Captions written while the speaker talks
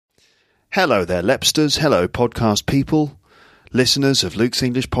Hello there, Lepsters. Hello, podcast people. Listeners of Luke's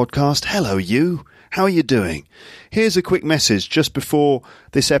English Podcast. Hello, you. How are you doing? Here's a quick message just before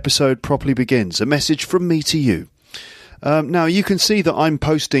this episode properly begins. A message from me to you. Now, you can see that I'm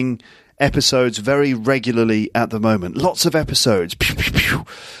posting episodes very regularly at the moment. Lots of episodes. Pew, pew, pew.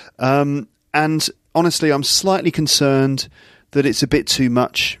 And honestly, I'm slightly concerned that it's a bit too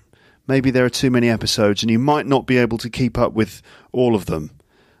much. Maybe there are too many episodes and you might not be able to keep up with all of them.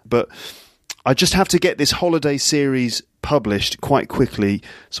 But I just have to get this holiday series published quite quickly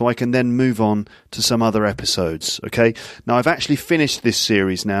so I can then move on to some other episodes, okay? Now, I've actually finished this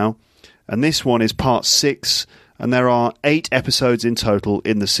series now, and this one is part 6, and there are 8 episodes in total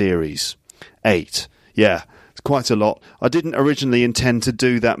in the series. 8. Yeah, it's quite a lot. I didn't originally intend to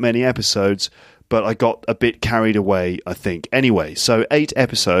do that many episodes, but I got a bit carried away, I think. Anyway, so 8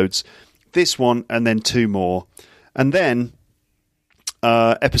 episodes, this one, and then 2 more. And then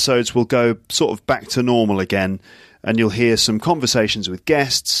episodes will go sort of back to normal again, and you'll hear some conversations with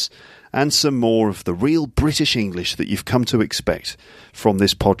guests and some more of the real British English that you've come to expect from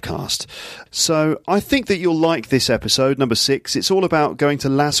this podcast. So I think that you'll like this episode, number 6. It's all about going to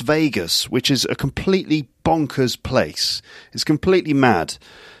Las Vegas, which is a completely bonkers place. It's completely mad.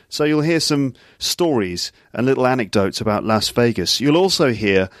 So you'll hear some stories and little anecdotes about Las Vegas. You'll also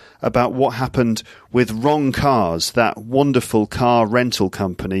hear about what happened with Wrong Cars, that wonderful car rental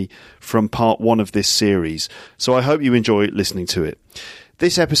company from part 1 of this series. So I hope you enjoy listening to it.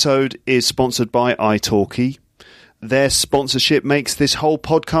 This episode is sponsored by italki. Their sponsorship makes this whole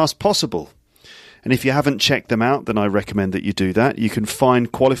podcast possible. And if you haven't checked them out, then I recommend that you do that. You can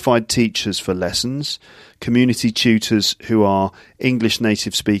find qualified teachers for lessons, community tutors who are English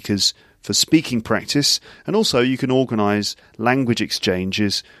native speakers for speaking practice, and also you can organise language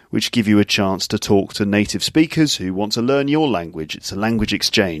exchanges which give you a chance to talk to native speakers who want to learn your language. It's a language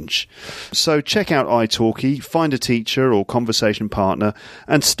exchange. So check out italki, find a teacher or conversation partner,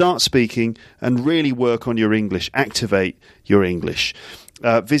 and start speaking and really work on your English. Activate your English.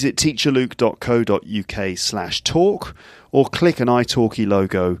 Visit teacherluke.co.uk/talk or click an italki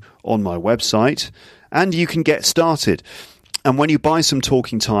logo on my website and you can get started. And when you buy some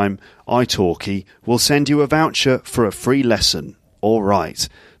talking time, italki will send you a voucher for a free lesson. All right.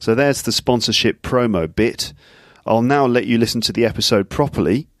 So there's the sponsorship promo bit. I'll now let you listen to the episode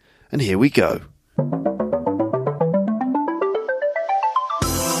properly, and here we go.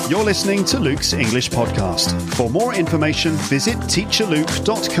 You're listening to Luke's English Podcast. For more information, visit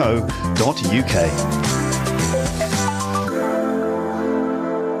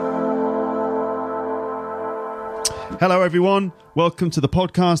teacherluke.co.uk. Hello, everyone. Welcome to the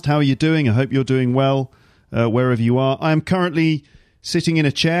podcast. How are you doing? I hope you're doing well, wherever you are. I am currently sitting in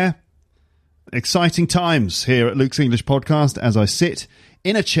a chair. Exciting times here at Luke's English Podcast as I sit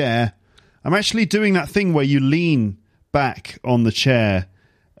in a chair. I'm actually doing that thing where you lean back on the chair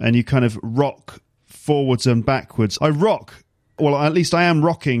and you kind of rock forwards and backwards. I rock, well, at least I am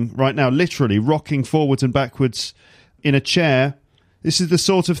rocking right now, literally rocking forwards and backwards in a chair. This is the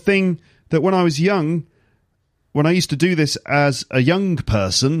sort of thing that when I was young, when I used to do this as a young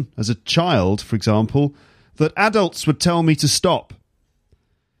person, as a child, for example, that adults would tell me to stop.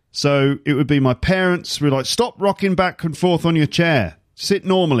 So it would be my parents were like, stop rocking back and forth on your chair, sit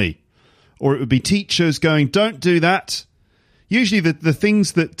normally. Or it would be teachers going, don't do that. Usually the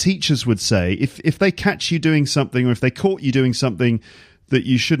things that teachers would say, if they catch you doing something or if they caught you doing something that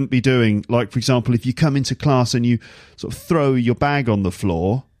you shouldn't be doing, like, for example, if you come into class and you sort of throw your bag on the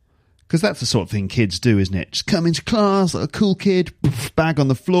floor, because that's the sort of thing kids do, isn't it? Just come into class like a cool kid, bag on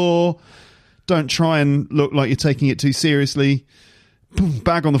the floor. Don't try and look like you're taking it too seriously.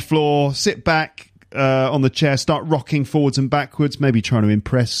 Bag on the floor, sit back on the chair, start rocking forwards and backwards, maybe trying to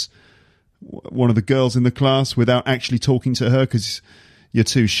impress one of the girls in the class without actually talking to her because you're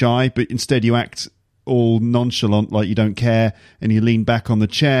too shy, but instead you act all nonchalant like you don't care and you lean back on the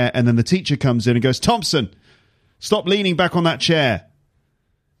chair, and then the teacher comes in and goes, Thompson, stop leaning back on that chair.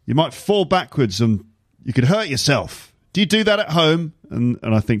 You might fall backwards and you could hurt yourself. Do you do that at home? And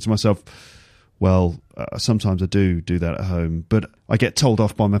I think to myself, well, sometimes I do that at home, but I get told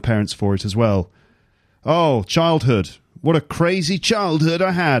off by my parents for it as well. Oh, childhood. What a crazy childhood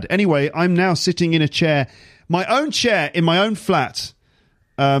I had. Anyway, I'm now sitting in a chair, my own chair in my own flat,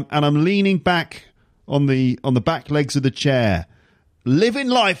 and I'm leaning back on the back legs of the chair, living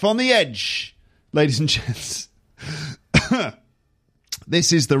life on the edge, ladies and gents.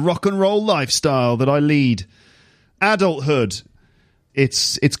 This is the rock and roll lifestyle that I lead. Adulthood.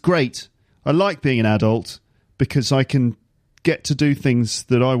 It's great. I like being an adult because I can get to do things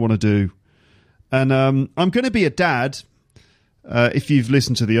that I want to do. And I'm going to be a dad If you've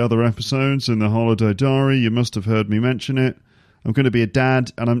listened to the other episodes in the Holiday Diary, you must have heard me mention it. I'm going to be a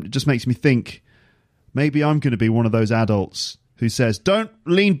dad, and it just makes me think, maybe I'm going to be one of those adults who says, don't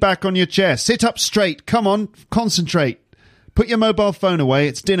lean back on your chair, sit up straight, come on, concentrate, put your mobile phone away,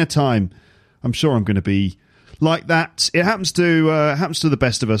 it's dinner time. I'm sure I'm going to be like that. It happens to the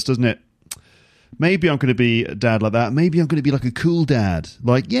best of us, doesn't it? Maybe I'm going to be a dad like that. Maybe I'm going to be like a cool dad.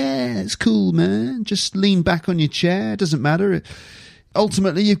 Like, yeah, it's cool, man. Just lean back on your chair. It doesn't matter.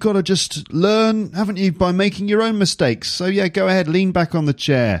 Ultimately, you've got to just learn, haven't you, by making your own mistakes. So, yeah, go ahead, lean back on the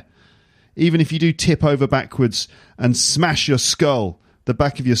chair. Even if you do tip over backwards and smash your skull, the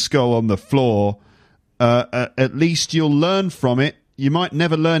back of your skull on the floor, at least you'll learn from it. You might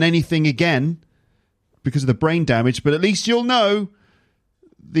never learn anything again because of the brain damage, but at least you'll know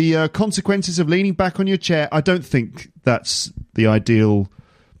the consequences of leaning back on your chair. I don't think that's the ideal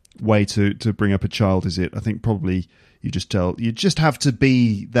way to bring up a child, is it? I think probably you just have to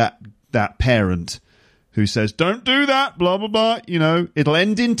be that parent who says, don't do that, blah, blah, blah. You know, it'll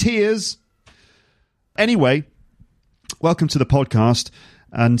end in tears. Anyway, welcome to the podcast.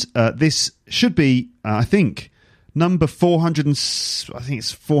 And this should be, I think, number 400. I think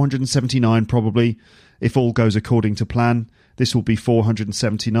it's 479 probably, if all goes according to plan. This will be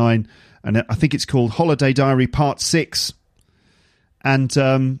 479, and I think it's called Holiday Diary Part 6. And,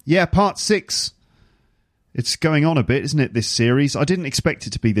 Part 6. It's going on a bit, isn't it, this series? I didn't expect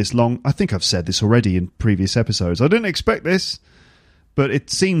it to be this long. I think I've said this already in previous episodes. I didn't expect this, but it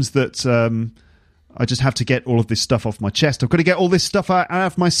seems that I just have to get all of this stuff off my chest. I've got to get all this stuff out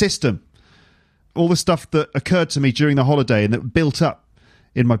of my system. All the stuff that occurred to me during the holiday and that built up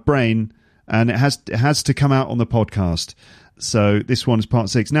in my brain, and it has to come out on the podcast. So this one is part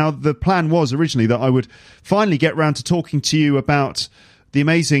 6. Now, the plan was originally that I would finally get round to talking to you about the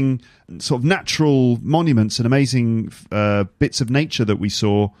amazing sort of natural monuments and amazing bits of nature that we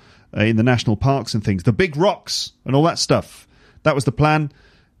saw in the national parks and things, the big rocks and all that stuff. That was the plan.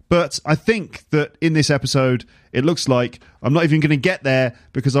 But I think that in this episode, it looks like I'm not even going to get there,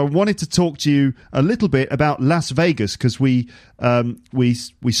 because I wanted to talk to you a little bit about Las Vegas, because we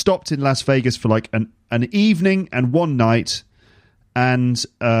stopped in Las Vegas for like an evening and one night, and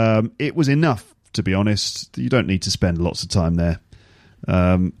it was enough, to be honest. You don't need to spend lots of time there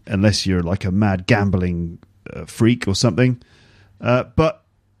unless you're like a mad gambling freak or something. But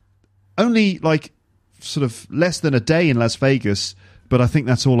only like sort of less than a day in Las Vegas. But I think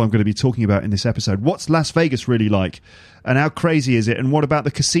that's all I'm going to be talking about in this episode. What's Las Vegas really like? And how crazy is it? And what about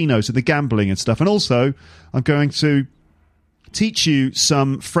the casinos and the gambling and stuff? And also, I'm going to teach you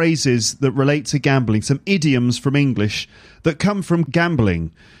some phrases that relate to gambling, some idioms from English that come from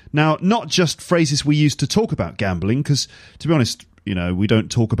gambling. Now, not just phrases we use to talk about gambling, because, to be honest, you know, we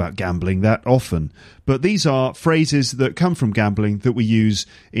don't talk about gambling that often. But these are phrases that come from gambling that we use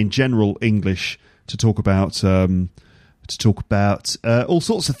in general English to talk about all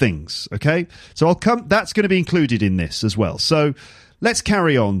sorts of things, okay? So that's going to be included in this as well. So let's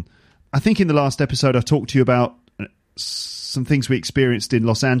carry on. I think in the last episode I talked to you about some things we experienced in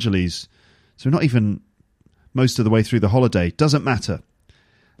Los Angeles. So we're not even most of the way through the holiday. Doesn't matter.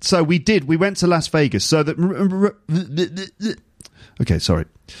 So we went to Las Vegas. So that... Okay, sorry.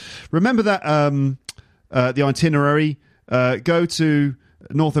 Remember that the itinerary, go to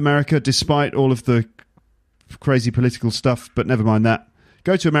North America despite all of the crazy political stuff, but never mind that.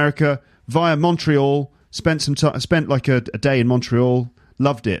 Go to America via Montreal. Spent like a day in Montreal.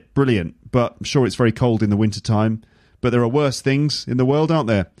 Loved it, brilliant. But I'm sure it's very cold in the wintertime. But there are worse things in the world, aren't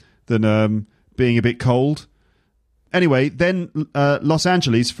there, than being a bit cold. Anyway, then Los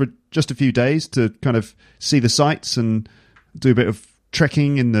Angeles for just a few days to kind of see the sights and do a bit of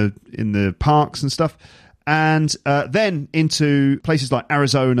trekking in the parks and stuff, and then into places like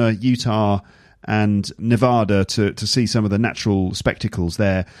Arizona, Utah, and Nevada to see some of the natural spectacles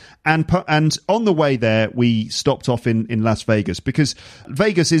there. And on the way there, we stopped off in Las Vegas, because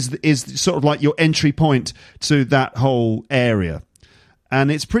Vegas is sort of like your entry point to that whole area. And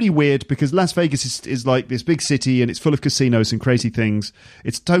it's pretty weird because Las Vegas is like this big city and it's full of casinos and crazy things.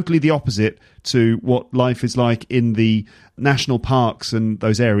 It's totally the opposite to what life is like in the national parks and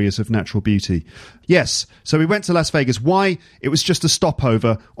those areas of natural beauty. Yes, so we went to Las Vegas. Why? It was just a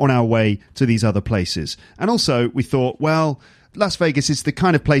stopover on our way to these other places. And also we thought, well, Las Vegas is the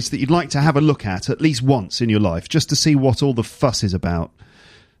kind of place that you'd like to have a look at least once in your life, just to see what all the fuss is about.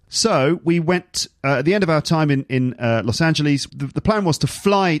 So we went at the end of our time in Los Angeles. The plan was to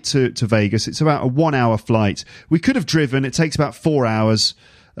fly to Vegas. It's about a 1 hour flight. We could have driven. It takes about 4 hours.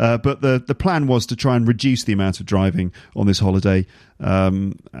 But the plan was to try and reduce the amount of driving on this holiday,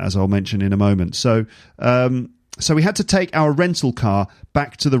 as I'll mention in a moment. So So we had to take our rental car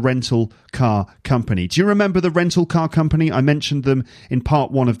back to the rental car company. Do you remember the rental car company? I mentioned them in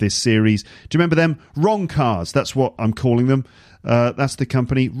part 1 of this series. Do you remember them? Wrong Cars. That's what I'm calling them. That's the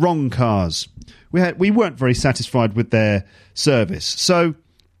company. Wrong Cars. We weren't very satisfied with their service. So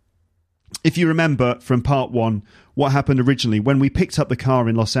if you remember from part 1, what happened originally when we picked up the car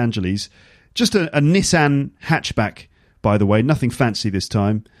in Los Angeles, just a Nissan hatchback, by the way, nothing fancy this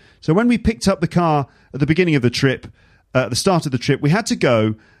time. So when we picked up the car at the beginning of the trip, at the start of the trip, we had to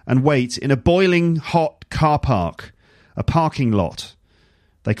go and wait in a boiling hot car park, a parking lot.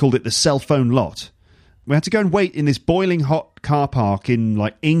 They called it the cell phone lot. We had to go and wait in this boiling hot car park in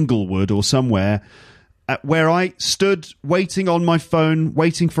like Inglewood or somewhere, where I stood waiting on my phone,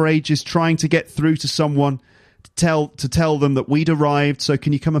 waiting for ages, trying to get through to someone to tell them that we'd arrived. So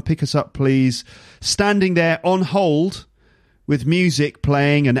can you come and pick us up, please? Standing there on hold with music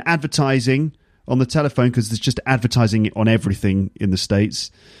playing and advertising on the telephone, because there's just advertising on everything in the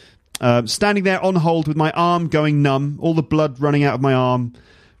States. Standing there on hold with my arm going numb, all the blood running out of my arm,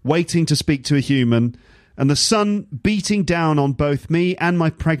 waiting to speak to a human, and the sun beating down on both me and my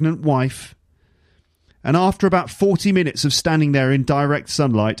pregnant wife. And after about 40 minutes of standing there in direct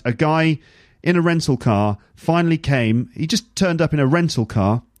sunlight, a guy in a rental car finally came. He just turned up in a rental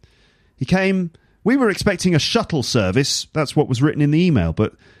car. He came. We were expecting a shuttle service. That's what was written in the email,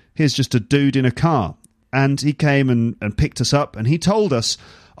 but here's just a dude in a car. And he came and picked us up, and he told us,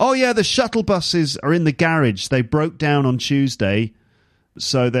 oh yeah, the shuttle buses are in the garage. They broke down on Tuesday,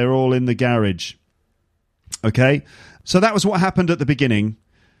 so they're all in the garage. Okay, so that was what happened at the beginning.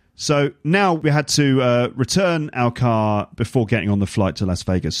 So now we had to return our car before getting on the flight to Las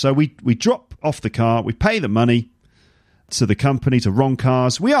Vegas. So we drop off the car, we pay the money to the company, to Wrong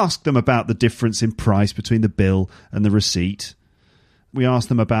Cars. We asked them about the difference in price between the bill and the receipt. We asked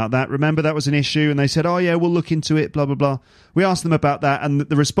them about that. Remember, that was an issue, and they said, oh yeah, we'll look into it, blah, blah, blah. We asked them about that, and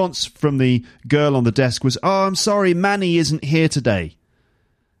the response from the girl on the desk was, oh, I'm sorry, Manny isn't here today.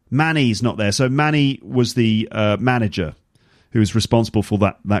 Manny's not there. So Manny was the manager who was responsible for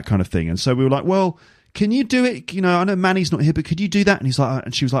that kind of thing. And so we were like, well, can you do it? You know, I know Manny's not here, but could you do that?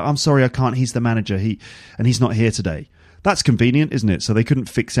 And she was like, I'm sorry, I can't. He's the manager. He's not here today. That's convenient, isn't it? So they couldn't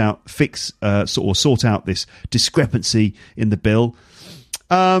sort out this discrepancy in the bill.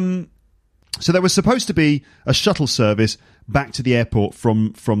 So there was supposed to be a shuttle service back to the airport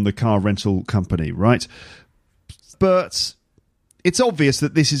from the car rental company, right? But it's obvious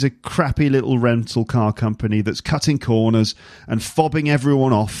that this is a crappy little rental car company that's cutting corners and fobbing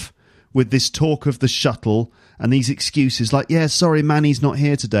everyone off with this talk of the shuttle and these excuses like, yeah, sorry, Manny's not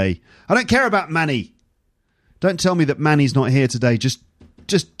here today. I don't care about Manny. Don't tell me that Manny's not here today. Just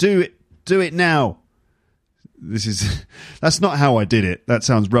do it. Do it now. That's not how I did it. That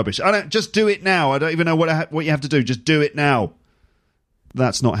sounds rubbish. Just do it now. I don't even know what you have to do. Just do it now.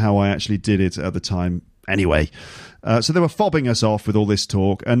 That's not how I actually did it at the time. Anyway, so they were fobbing us off with all this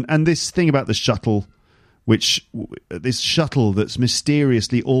talk and this thing about the shuttle, this shuttle that's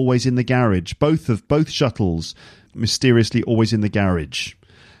mysteriously always in the garage. Both shuttles mysteriously always in the garage.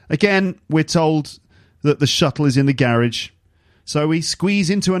 Again, we're told that the shuttle is in the garage. So we squeeze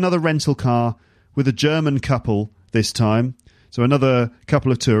into another rental car with a German couple this time. So another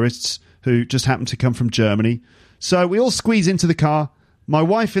couple of tourists who just happened to come from Germany. So we all squeeze into the car. My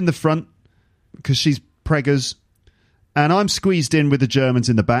wife in the front because she's preggers. And I'm squeezed in with the Germans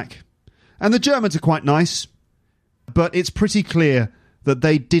in the back. And the Germans are quite nice. But it's pretty clear that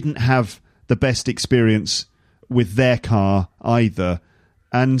they didn't have the best experience with their car either.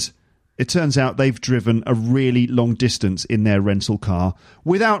 And it turns out they've driven a really long distance in their rental car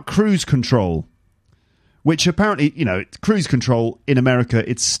without cruise control, which apparently, cruise control in America,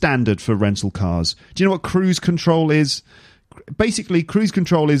 it's standard for rental cars. Do you know what cruise control is? Basically, cruise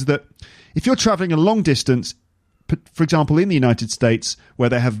control is that if you're traveling a long distance, for example, in the United States, where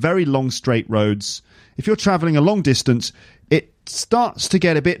they have very long straight roads, if you're traveling a long distance, it starts to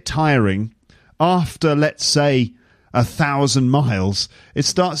get a bit tiring after, let's say, 1,000 miles. It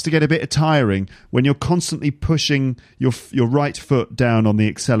starts to get a bit tiring when you're constantly pushing your right foot down on the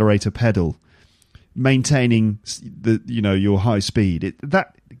accelerator pedal, maintaining your high speed.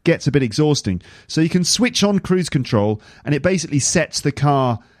 That gets a bit exhausting. So you can switch on cruise control, and it basically sets the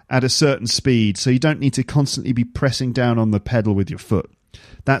car at a certain speed, so you don't need to constantly be pressing down on the pedal with your foot.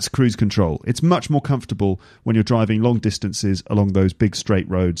 That's cruise control. It's much more comfortable when you're driving long distances along those big straight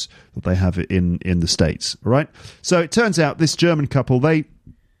roads that they have in the States. All right. So it turns out this German couple, they've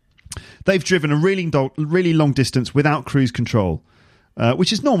driven a really long distance without cruise control,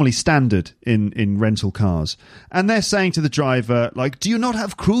 which is normally standard in rental cars. And they're saying to the driver, like, do you not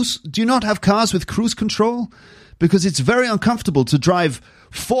have cars with cruise control? because it's very uncomfortable to drive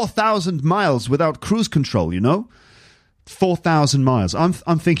 4,000 miles without cruise control, 4,000 miles. I'm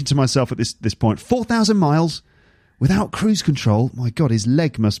thinking to myself at this point, 4,000 miles without cruise control? My God, his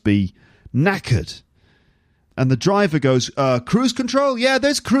leg must be knackered. And the driver goes, cruise control? Yeah,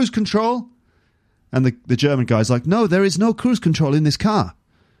 there's cruise control. And the German guy's like, no, there is no cruise control in this car.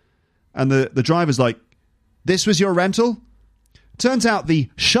 And the driver's like, this was your rental? Turns out the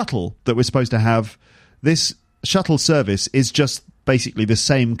shuttle that we're supposed to have, this shuttle service is just basically the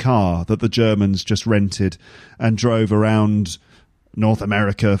same car that the Germans just rented and drove around North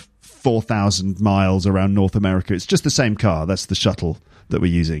America, 4,000 miles around North America. It's just the same car. That's the shuttle that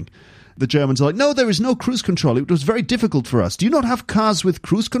we're using. The Germans are like, no, there is no cruise control. It was very difficult for us. Do you not have cars with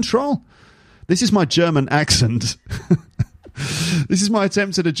cruise control? This is my German accent. This is my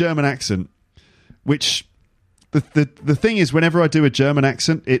attempt at a German accent, which the thing is, whenever I do a German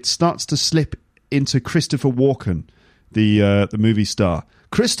accent, it starts to slip into Christopher Walken, the movie star.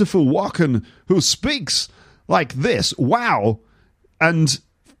 Christopher Walken, who speaks like this. Wow. And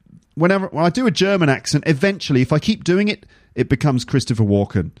when I do a German accent, eventually, if I keep doing it, it becomes Christopher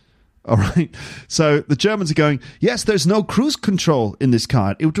Walken. All right. So the Germans are going, yes, there's no cruise control in this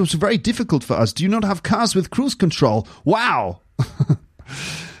car. It was very difficult for us. Do you not have cars with cruise control? Wow.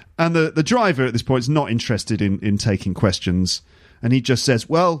 And the driver at this point is not interested in taking questions. And he just says,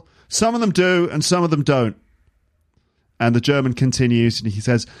 well, some of them do and some of them don't. And the German continues and he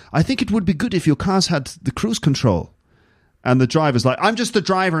says, I think it would be good if your cars had the cruise control. And the driver's like, I'm just the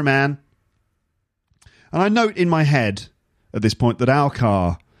driver, man. And I note in my head at this point that our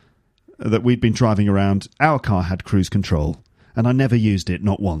car that we'd been driving around, our car had cruise control, and I never used it,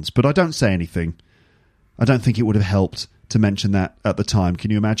 not once. But I don't say anything. I don't think it would have helped to mention that at the time.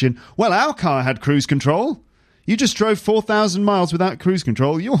 Can you imagine? Well, our car had cruise control. You just drove 4,000 miles without cruise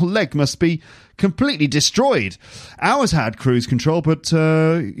control. Your leg must be completely destroyed. Ours had cruise control, but,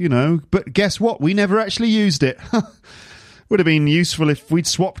 but guess what? We never actually used it. Would have been useful if we'd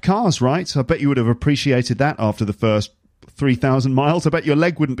swapped cars, right? I bet you would have appreciated that after the first 3,000 miles. I bet your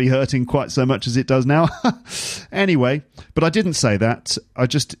leg wouldn't be hurting quite so much as it does now. Anyway, but I didn't say that. I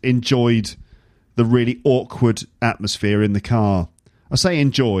just enjoyed the really awkward atmosphere in the car. I say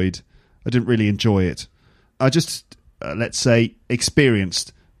enjoyed. I didn't really enjoy it. I just, let's say,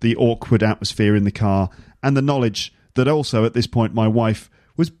 experienced the awkward atmosphere in the car and the knowledge that also at this point my wife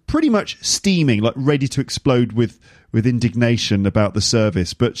was pretty much steaming, like ready to explode with indignation about the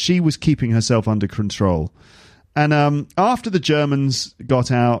service, but she was keeping herself under control. And after the Germans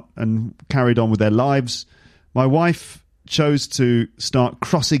got out and carried on with their lives, my wife chose to start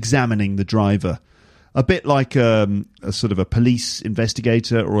cross-examining the driver, a bit like a sort of a police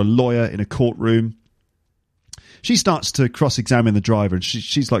investigator or a lawyer in a courtroom. She starts to cross-examine the driver, and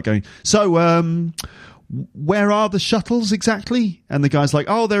she's like going, so, where are the shuttles exactly? And the guy's like,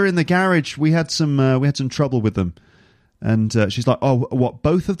 oh, they're in the garage. We had some trouble with them. And she's like, oh, what,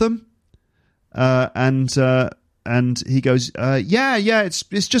 both of them? And he goes, yeah,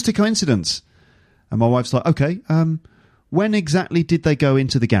 it's just a coincidence. And my wife's like, okay, when exactly did they go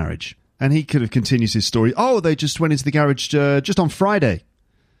into the garage? And he kind of continues his story. Oh, they just went into the garage just on Friday.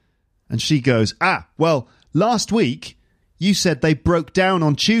 And she goes, well, last week you said they broke down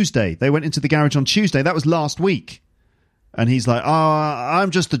on Tuesday. They went into the garage on Tuesday. That was last week. And he's like, oh,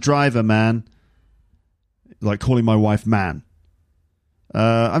 I'm just the driver, man. Like calling my wife man.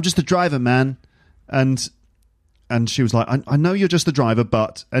 I'm just the driver, man. And she was like, I know you're just the driver,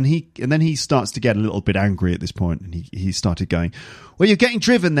 but... And then he starts to get a little bit angry at this point, and he started going, well, you're getting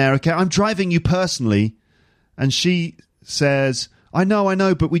driven there, okay? I'm driving you personally. And she says, I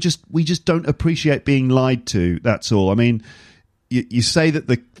know, but we just don't appreciate being lied to, that's all. I mean, you say that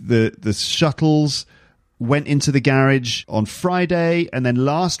the shuttles went into the garage on Friday, and then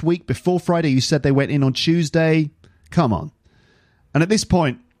last week, before Friday, you said they went in on Tuesday. Come on. And at this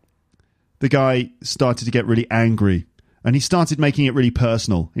point, the guy started to get really angry, and he started making it really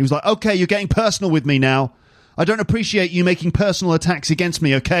personal. He was like, okay, you're getting personal with me now. I don't appreciate you making personal attacks against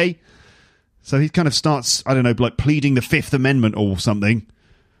me, okay? So he kind of starts, I don't know, like pleading the Fifth Amendment or something.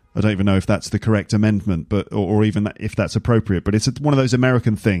 I don't even know if that's the correct amendment, but or even if that's appropriate, but it's one of those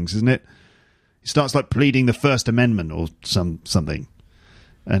American things, isn't it? He starts like pleading the First Amendment or something.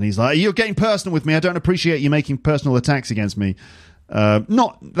 And he's like, you're getting personal with me. I don't appreciate you making personal attacks against me.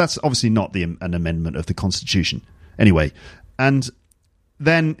 That's obviously not an amendment of the Constitution. Anyway, and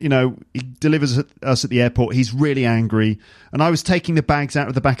then, he delivers us at the airport. He's really angry. And I was taking the bags out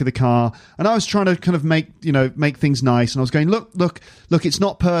of the back of the car, and I was trying to kind of make things nice. And I was going, look, it's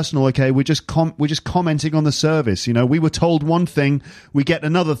not personal, okay? We're just commenting on the service. We were told one thing, we get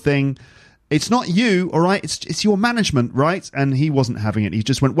another thing. it's not you, all right? It's your management, right? And he wasn't having it. He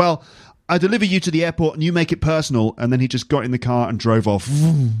just went, well, I deliver you to the airport and you make it personal. And then he just got in the car and drove off.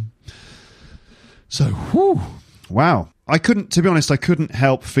 So, wow. To be honest, I couldn't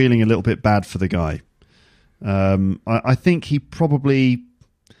help feeling a little bit bad for the guy. I think probably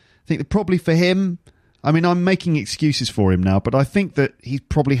for him, I mean, I'm making excuses for him now, but I think that he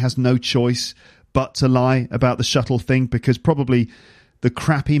probably has no choice but to lie about the shuttle thing, because probably the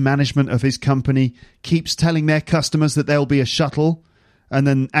crappy management of his company keeps telling their customers that there'll be a shuttle, and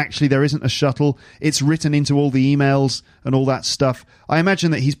then actually there isn't a shuttle. It's written into all the emails and all that stuff. I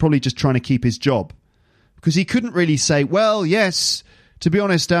imagine that he's probably just trying to keep his job, because he couldn't really say, well, yes, to be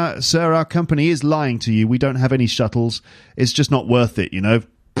honest, sir, our company is lying to you. We don't have any shuttles. It's just not worth it, you know.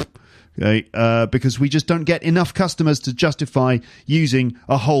 Okay, because we just don't get enough customers to justify using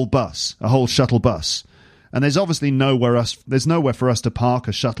a whole shuttle bus. And there's obviously nowhere for us to park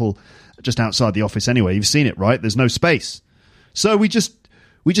a shuttle just outside the office anyway. You've seen it, right? There's no space. So we just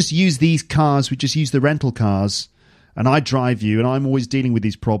use these cars. We just use the rental cars, and I drive you, and I'm always dealing with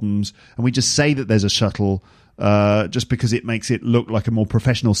these problems. And we just say that there's a shuttle just because it makes it look like a more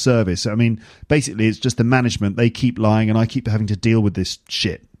professional service. I mean, basically, it's just the management. They keep lying, and I keep having to deal with this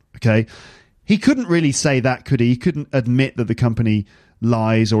shit. Okay, he couldn't really say that, could he? He couldn't admit that the company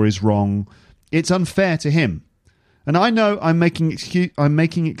lies or is wrong. It's unfair to him. And I know I'm making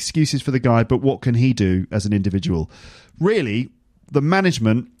excuses for the guy, but what can he do as an individual? Really, the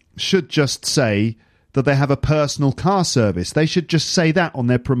management should just say that they have a personal car service. They should just say that on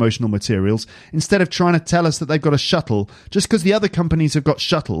their promotional materials, instead of trying to tell us that they've got a shuttle. Just because the other companies have got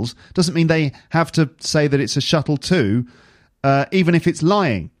shuttles doesn't mean they have to say that it's a shuttle too, even if it's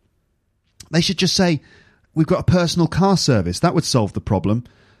lying. They should just say, we've got a personal car service. That would solve the problem.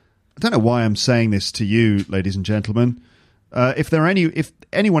 I don't know why I'm saying this to you, ladies and gentlemen. If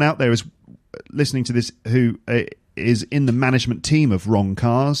anyone out there is listening to this who is in the management team of Wrong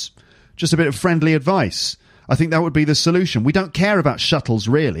Cars, just a bit of friendly advice. I think that would be the solution. We don't care about shuttles,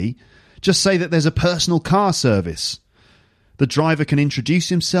 really. Just say that there's a personal car service. The driver can introduce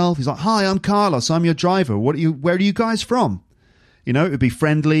himself. He's like, hi, I'm Carlos. I'm your driver. Where are you guys from? You know, it would be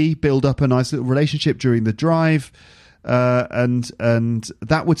friendly, build up a nice little relationship during the drive, and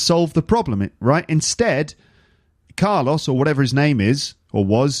that would solve the problem, right? Instead, Carlos, or whatever his name is or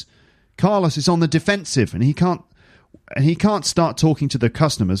was, Carlos is on the defensive, and he can't start talking to the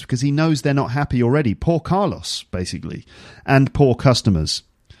customers because he knows they're not happy already. Poor Carlos, basically, and poor customers.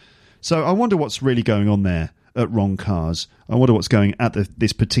 So I wonder what's really going on there at Wrong Cars. I wonder what's going at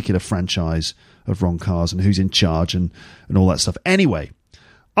this particular franchise of Wrong Cars and who's in charge and all that stuff. Anyway,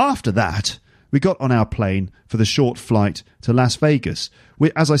 after that, we got on our plane for the short flight to Las Vegas.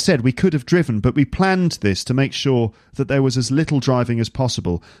 As I said, we could have driven, but we planned this to make sure that there was as little driving as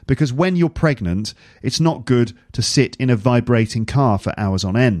possible, because when you're pregnant, it's not good to sit in a vibrating car for hours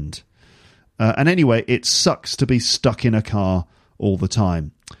on end. And anyway, it sucks to be stuck in a car all the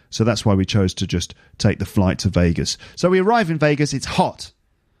time. So that's why we chose to just take the flight to Vegas. So we arrive in Vegas. It's hot.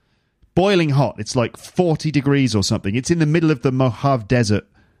 Boiling hot. It's like 40 degrees or something. It's in the middle of the Mojave Desert,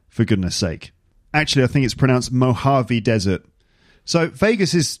 for goodness sake. Actually, I think it's pronounced Mojave Desert. So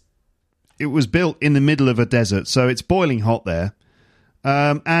Vegas it was built in the middle of a desert, so it's boiling hot there.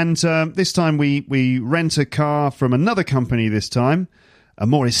 And this time we rent a car from another company this time, a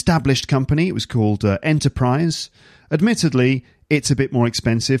more established company. It was called Enterprise. Admittedly, it's a bit more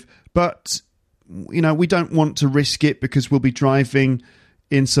expensive, but you know, we don't want to risk it because we'll be driving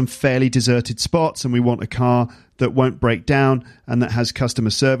in some fairly deserted spots, and we want a car that won't break down and that has customer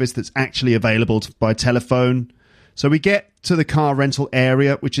service that's actually available by telephone. So we get to the car rental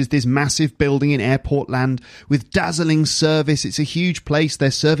area, which is this massive building in airport land with dazzling service. It's a huge place.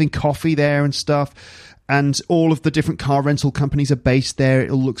 They're serving coffee there and stuff. And all of the different car rental companies are based there.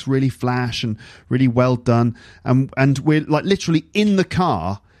 It all looks really flash and really well done. And we're like literally in the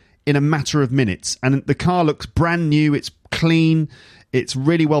car in a matter of minutes. And the car looks brand new. It's clean. It's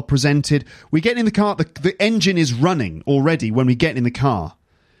really well presented. We get in the car. The engine is running already when we get in the car.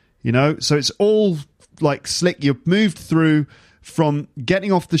 You know, so it's all like slick. You've moved through from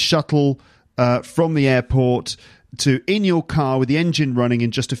getting off the shuttle from the airport to in your car with the engine running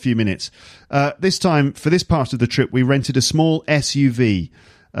in just a few minutes. This time, for this part of the trip, we rented a small SUV.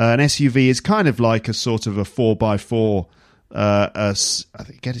 An SUV is kind of like a sort of a 4x4. I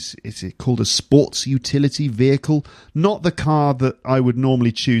think it's called a sports utility vehicle. Not the car that I would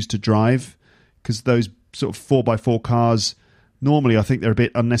normally choose to drive, because those sort of 4x4 cars, normally I think they're a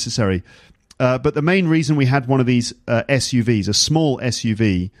bit unnecessary. But the main reason we had one of these SUVs, a small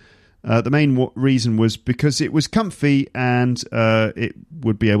SUV, The main reason was because it was comfy and it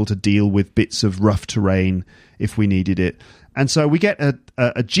would be able to deal with bits of rough terrain if we needed it. And so we get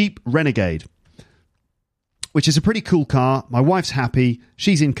a Jeep Renegade, which is a pretty cool car. My wife's happy.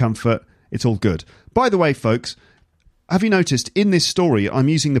 She's in comfort. It's all good. By the way, folks, have you noticed in this story I'm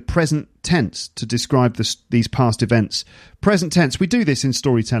using the present tense to describe these past events? Present tense, we do this in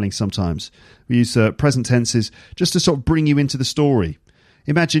storytelling sometimes. We use present tenses just to sort of bring you into the story.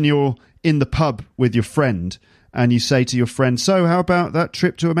 Imagine you're in the pub with your friend and you say to your friend, so how about that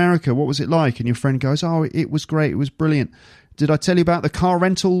trip to America? What was it like? And your friend goes, oh, it was great. It was brilliant. Did I tell you about the car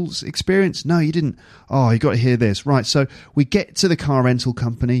rentals experience? No, you didn't. Oh, you got to hear this. Right, so we get to the car rental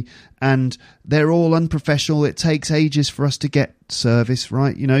company and they're all unprofessional. It takes ages for us to get service,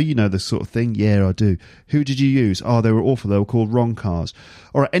 right? You know the sort of thing. Yeah, I do. Who did you use? Oh, they were awful. They were called wrong cars.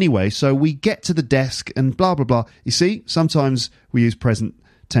 All right, anyway, so we get to the desk and blah, blah, blah. You see, sometimes we use present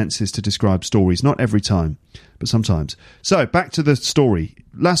tenses to describe stories. Not every time, but sometimes. So back to the story.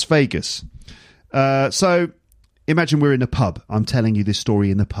 Las Vegas. Imagine we're in a pub. I'm telling you this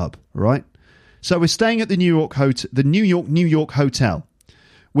story in the pub, right? So we're staying at the New York Hotel,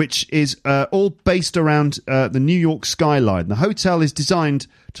 which is all based around the New York skyline. The hotel is designed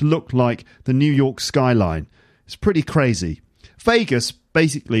to look like the New York skyline. It's pretty crazy. Vegas,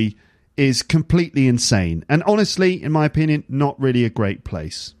 basically, is completely insane. And honestly, in my opinion, not really a great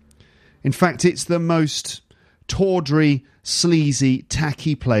place. In fact, it's the most tawdry, sleazy,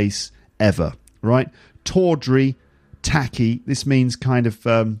 tacky place ever, right? Tawdry, tacky. This means kind of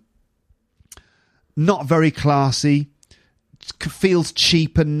not very classy. Feels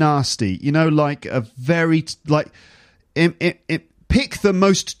cheap and nasty. You know, like a very pick the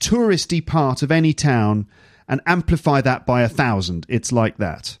most touristy part of any town and amplify that by 1,000. It's like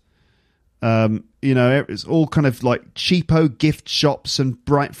that. It's all kind of like cheapo gift shops and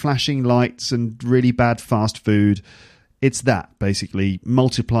bright flashing lights and really bad fast food. It's that, basically,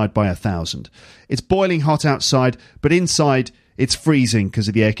 multiplied by 1,000. It's boiling hot outside, but inside it's freezing because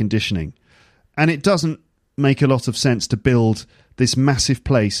of the air conditioning. And it doesn't make a lot of sense to build this massive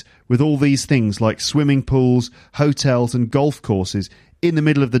place with all these things like swimming pools, hotels and golf courses in the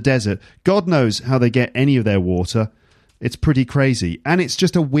middle of the desert. God knows how they get any of their water. It's pretty crazy. And it's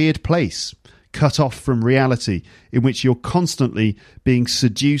just a weird place, cut off from reality, in which you're constantly being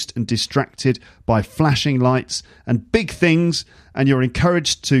seduced and distracted by flashing lights and big things, and you're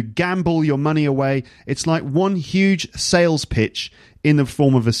encouraged to gamble your money away. It's like one huge sales pitch in the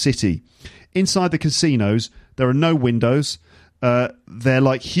form of a city. Inside the casinos, there are no windows. They're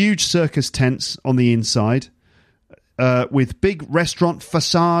like huge circus tents on the inside, with big restaurant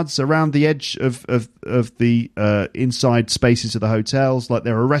facades around the edge of the inside spaces of the hotels. Like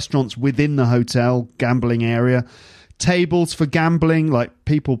there are restaurants within the hotel, gambling area, tables for gambling, like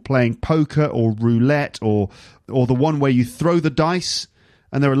people playing poker or roulette or the one where you throw the dice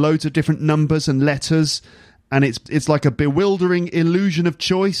and there are loads of different numbers and letters, and it's like a bewildering illusion of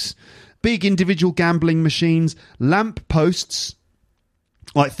choice. Big individual gambling machines, lamp posts,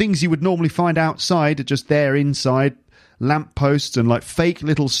 like things you would normally find outside are just there inside. Lampposts and like fake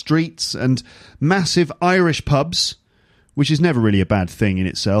little streets and massive Irish pubs, which is never really a bad thing in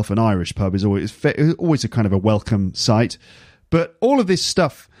itself. An Irish pub is always a kind of a welcome sight. But all of this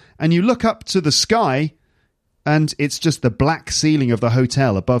stuff, and you look up to the sky and it's just the black ceiling of the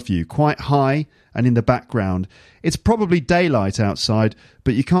hotel above you, quite high, and in the background it's probably daylight outside,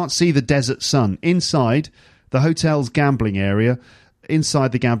 but you can't see the desert sun. Inside the hotel's gambling area,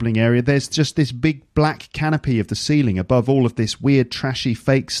 inside the gambling area, there's just this big black canopy of the ceiling above all of this weird, trashy,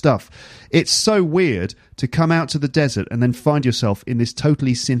 fake stuff. It's so weird to come out to the desert and then find yourself in this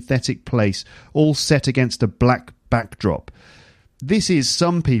totally synthetic place, all set against a black backdrop. This is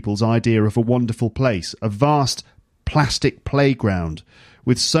some people's idea of a wonderful place, a vast plastic playground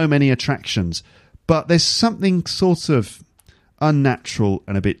with so many attractions. But there's something sort of unnatural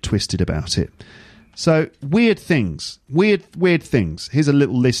and a bit twisted about it. So, weird things. Weird things. Here's a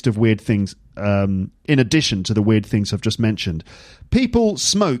little list of weird things, in addition to the weird things I've just mentioned. People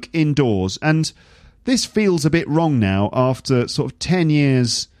smoke indoors, and this feels a bit wrong now after sort of 10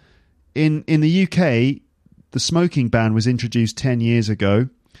 years. In the UK, the smoking ban was introduced 10 years ago,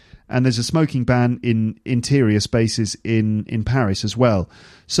 and there's a smoking ban in interior spaces in Paris as well.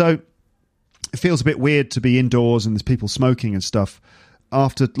 So, it feels a bit weird to be indoors and there's people smoking and stuff.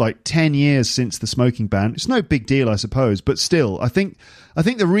 After like 10 years since the smoking ban, it's no big deal, I suppose. But still, I think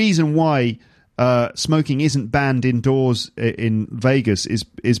the reason why smoking isn't banned indoors in Vegas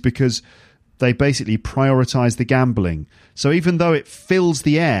is because they basically prioritize the gambling. So even though it fills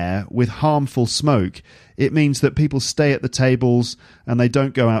the air with harmful smoke, it means that people stay at the tables and they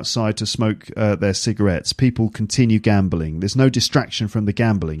don't go outside to smoke their cigarettes. People continue gambling. There's no distraction from the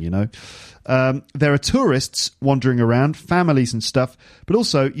gambling, you know. There are tourists wandering around, families and stuff, but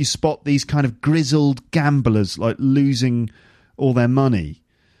also you spot these kind of grizzled gamblers like losing all their money.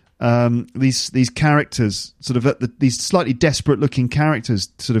 These characters, sort of these slightly desperate-looking characters,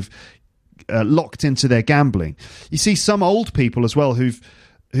 sort of locked into their gambling. You see some old people as well who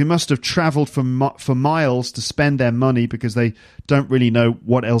must have travelled for miles to spend their money because they don't really know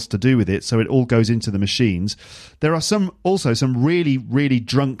what else to do with it, so it all goes into the machines. There are also some really, really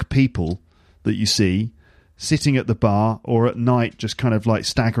drunk people that you see sitting at the bar or at night just kind of like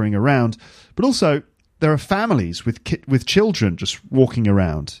staggering around. But also there are families with children just walking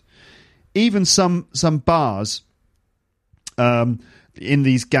around. Even some bars, in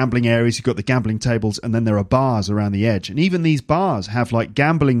these gambling areas, you've got the gambling tables and then there are bars around the edge. And even these bars have like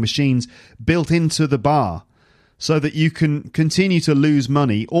gambling machines built into the bar so that you can continue to lose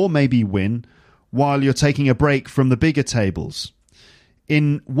money or maybe win while you're taking a break from the bigger tables.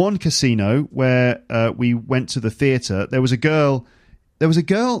 In one casino where we went to the theatre, there was a girl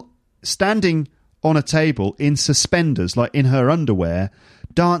standing on a table in suspenders, like in her underwear,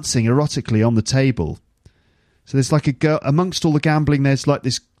 dancing erotically on the table. So there's like a girl amongst all the gambling. There's like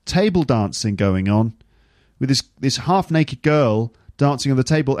this table dancing going on with this half-naked girl dancing on the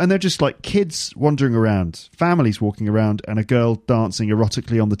table, and they're just like kids wandering around, families walking around, and a girl dancing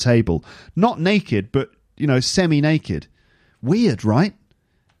erotically on the table, not naked, but you know, semi-naked. Weird, right?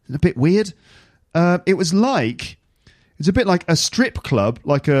 A bit weird. It's a bit like a strip club,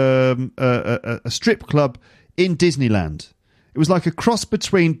 like a strip club in Disneyland. It was like a cross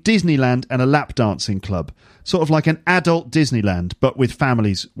between Disneyland and a lap dancing club. Sort of like an adult Disneyland, but with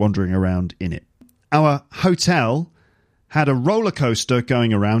families wandering around in it. Our hotel had a roller coaster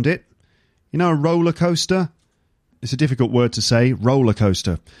going around it. You know a roller coaster? It's a difficult word to say, roller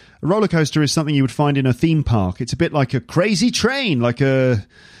coaster. A roller coaster is something you would find in a theme park. It's a bit like a crazy train, like an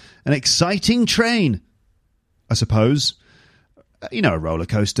exciting train, I suppose. You know, a roller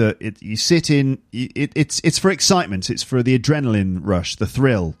coaster, you sit in, it's for excitement. It's for the adrenaline rush, the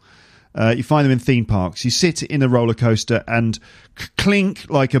thrill. You find them in theme parks. You sit in a roller coaster and clink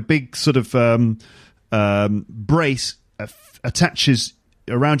like a big sort of brace attaches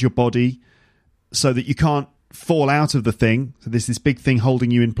around your body so that you can't fall out of the thing. So there's this big thing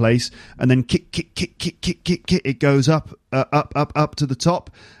holding you in place, and then kick, it goes up to the top.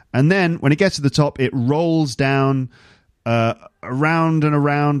 And then when it gets to the top, it rolls down around and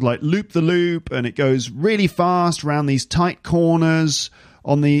around, like loop the loop, and it goes really fast around these tight corners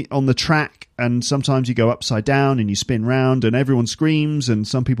on the track, and sometimes you go upside down and you spin round and everyone screams and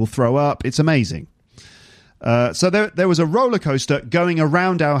some people throw up. It's amazing. So there was a roller coaster going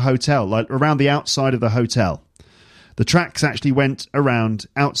around our hotel, like around the outside of the hotel. The tracks actually went around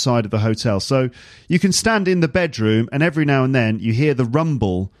outside of the hotel. So you can stand in the bedroom and every now and then you hear the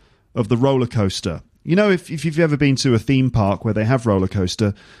rumble of the roller coaster. You know, if you've ever been to a theme park where they have roller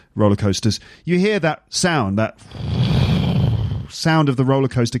coasters, you hear that sound of the roller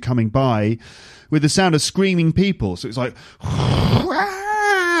coaster coming by with the sound of screaming people. So it's like,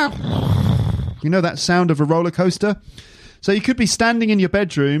 you know that sound of a roller coaster? So you could be standing in your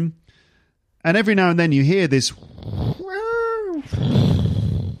bedroom and every now and then you hear this,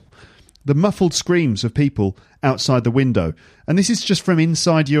 the muffled screams of people outside the window. And this is just from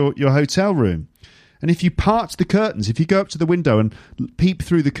inside your hotel room. And if you part the curtains, if you go up to the window and peep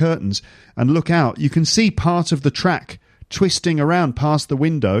through the curtains and look out, you can see part of the track twisting around past the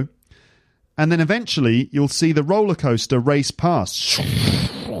window. And then eventually you'll see the roller coaster race past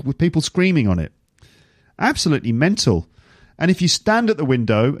with people screaming on it. Absolutely mental. And if you stand at the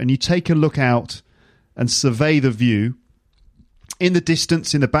window and you take a look out and survey the view, in the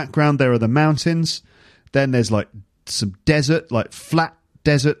distance, in the background, there are the mountains. Then there's like some desert, like flat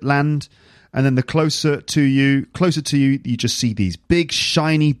desert land. And then the closer to you, you just see these big,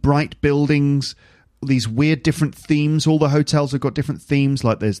 shiny, bright buildings, these weird different themes. All the hotels have got different themes.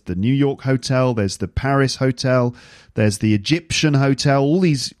 Like there's the New York hotel, there's the Paris hotel, there's the Egyptian hotel, all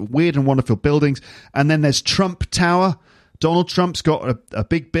these weird and wonderful buildings. And then there's Trump Tower. Donald Trump's got a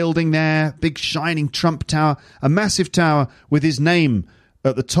big building there, big shining Trump Tower, a massive tower with his name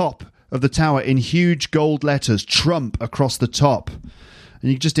at the top of the tower in huge gold letters, Trump, across the top. And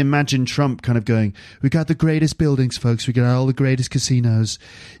you can just imagine Trump kind of going, we got the greatest buildings, folks. We got all the greatest casinos.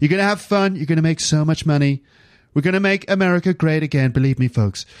 You're going to have fun. You're going to make so much money. We're going to make America great again. Believe me,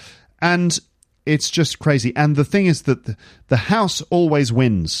 folks. And it's just crazy. And the thing is that the house always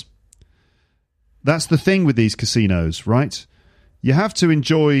wins. That's the thing with these casinos, right? You have to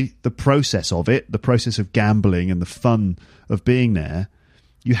enjoy the process of it, the process of gambling and the fun of being there.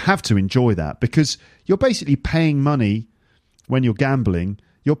 You have to enjoy that because you're basically paying money when you're gambling.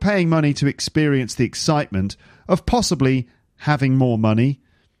 You're paying money to experience the excitement of possibly having more money,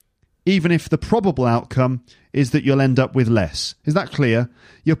 even if the probable outcome is that you'll end up with less. Is that clear?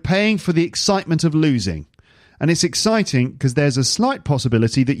 You're paying for the excitement of losing. And it's exciting because there's a slight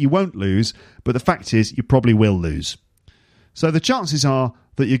possibility that you won't lose, but the fact is you probably will lose. So the chances are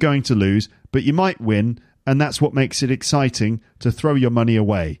that you're going to lose, but you might win, and that's what makes it exciting to throw your money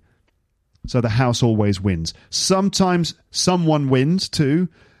away. So the house always wins. Sometimes someone wins too,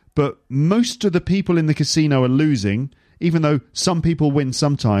 but most of the people in the casino are losing, even though some people win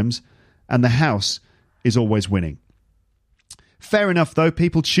sometimes, and the house is always winning. Fair enough, though.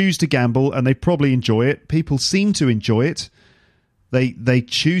 People choose to gamble, and they probably enjoy it. People seem to enjoy it. They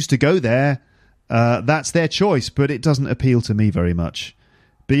choose to go there. That's their choice, but it doesn't appeal to me very much.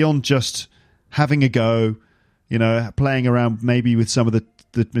 Beyond just having a go, playing around maybe with some of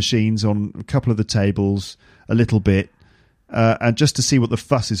the machines on a couple of the tables a little bit, and just to see what the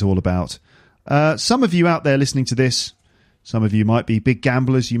fuss is all about. Some of you out there listening to this, some of you might be big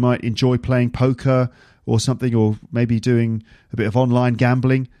gamblers. You might enjoy playing poker or something, or maybe doing a bit of online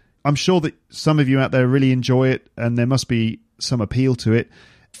gambling. I'm sure that some of you out there really enjoy it, and there must be some appeal to it.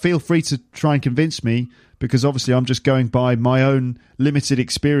 Feel free to try and convince me, because obviously I'm just going by my own limited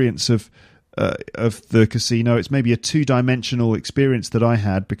experience of the casino. It's maybe a two-dimensional experience that I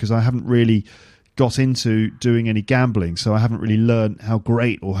had because I haven't really got into doing any gambling, so I haven't really learned how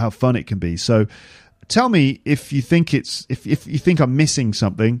great or how fun it can be. So tell me if you think if you think I'm missing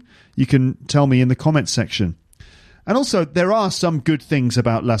something. You can tell me in the comments section. And also, there are some good things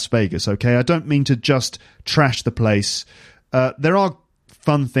about Las Vegas, okay? I don't mean to just trash the place. There are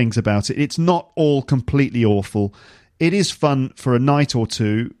fun things about it. It's not all completely awful. It is fun for a night or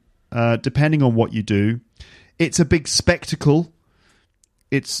two, depending on what you do. It's a big spectacle.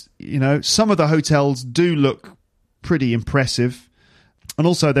 It's, some of the hotels do look pretty impressive. And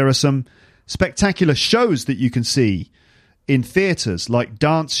also there are some spectacular shows that you can see in theatres, like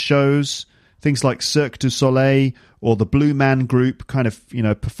dance shows, things like Cirque du Soleil or the Blue Man Group kind of,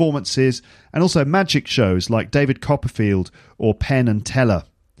 performances, and also magic shows like David Copperfield or Penn and Teller.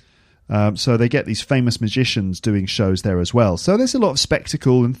 So they get these famous magicians doing shows there as well. So there's a lot of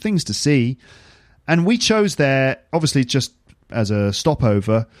spectacle and things to see. And we chose there, obviously, just as a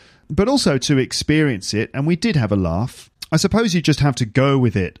stopover, but also to experience it. And we did have a laugh. I suppose you just have to go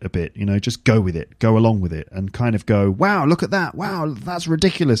with it a bit, just go with it, go along with it, and kind of go, wow, look at that. Wow, that's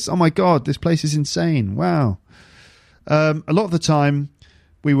ridiculous. Oh my God, this place is insane. Wow. A lot of the time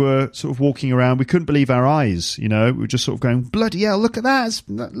we were sort of walking around. We couldn't believe our eyes, we were just sort of going, bloody hell, look at that.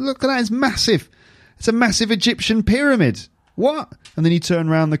 Look at that. It's massive. It's a massive Egyptian pyramid. What? And then you turn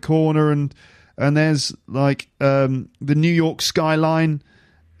around the corner and there's like the New York skyline,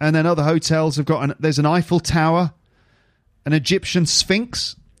 and then other hotels have got there's an Eiffel Tower, an Egyptian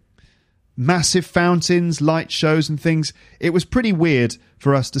Sphinx, massive fountains, light shows and things. It was pretty weird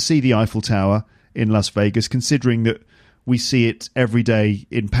for us to see the Eiffel Tower in Las Vegas, considering that we see it every day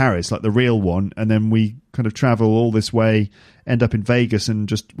in Paris, like the real one, and then we kind of travel all this way, end up in Vegas, and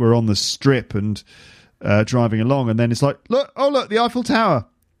just we're on the strip and driving along, and then it's like, look, the Eiffel Tower.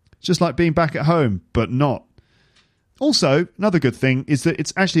 It's just like being back at home, but not. Also, another good thing is that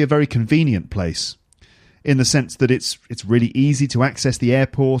it's actually a very convenient place, in the sense that it's really easy to access the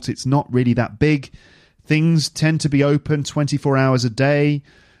airport. It's not really that big. Things tend to be open 24 hours a day.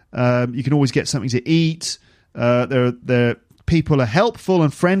 You can always get something to eat. People are helpful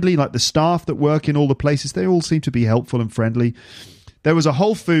and friendly, like the staff that work in all the places. They all seem to be helpful and friendly. There was a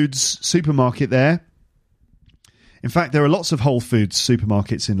Whole Foods supermarket there. In fact, there are lots of Whole Foods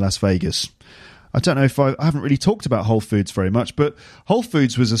supermarkets in Las Vegas. I don't know if I haven't really talked about Whole Foods very much, but Whole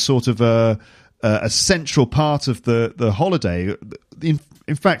Foods was a sort of a central part of the holiday.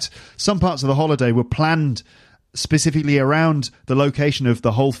 In fact, some parts of the holiday were planned specifically around the location of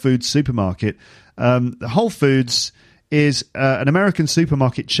the Whole Foods supermarket. The Whole Foods is an American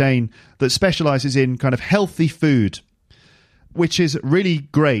supermarket chain that specializes in kind of healthy food, which is really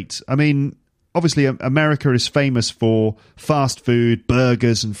great. I mean, obviously, America is famous for fast food,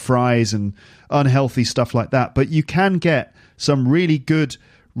 burgers and fries and unhealthy stuff like that. But you can get some really good,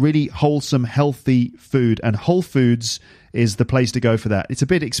 really wholesome, healthy food. And Whole Foods is the place to go for that. It's a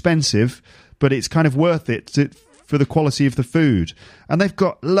bit expensive, but it's kind of worth it for the quality of the food. And they've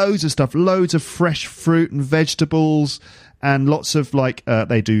got loads of stuff, loads of fresh fruit and vegetables, and lots of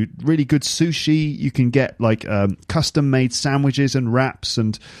they do really good sushi. You can get custom made sandwiches and wraps,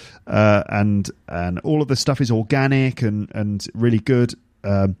 and all of the stuff is organic and really good.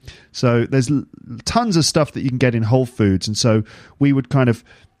 So there's tons of stuff that you can get in Whole Foods, and so we would kind of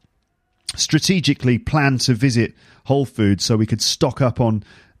strategically plan to visit Whole Foods so we could stock up on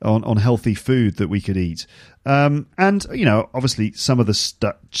healthy food that we could eat. And obviously some of the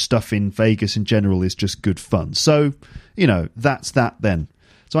stuff in Vegas in general is just good fun. So that's that then.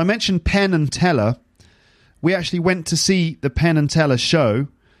 So I mentioned Penn and Teller. We actually went to see the Penn and Teller show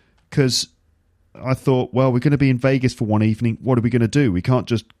because I thought, well, we're going to be in Vegas for one evening. What are we going to do? We can't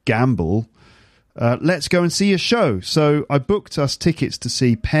just gamble. Let's go and see a show. So I booked us tickets to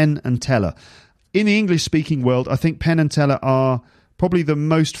see Penn and Teller. In the English-speaking world, I think Penn and Teller are probably the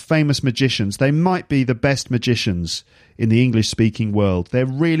most famous magicians. They might be the best magicians in the English-speaking world. They're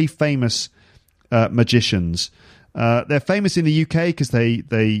really famous magicians. They're famous in the UK because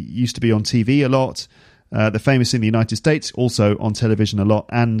they used to be on TV a lot. They're famous in the United States, also on television a lot,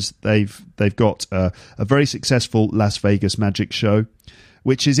 and they've got a very successful Las Vegas magic show,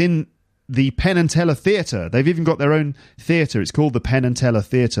 which is in the Penn and Teller Theatre. They've even got their own theatre. It's called the Penn and Teller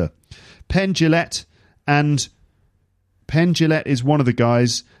Theatre. Penn Jillette is one of the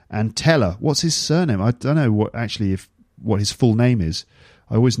guys, and Teller, what's his surname? I don't know what his full name is.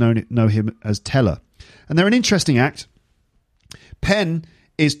 I always know him as Teller. And they're an interesting act. Penn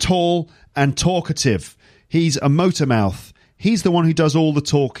is tall and talkative. He's a motor mouth. He's the one who does all the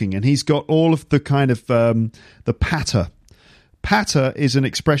talking, and he's got all of the kind of the patter. Patter is an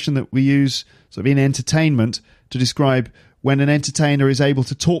expression that we use sort of in entertainment to describe when an entertainer is able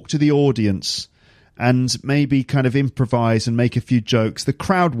to talk to the audience and maybe kind of improvise and make a few jokes. The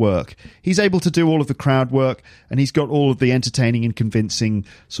crowd work. He's able to do all of the crowd work, and he's got all of the entertaining and convincing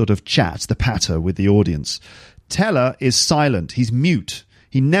sort of chat, the patter with the audience. Teller is silent. He's mute.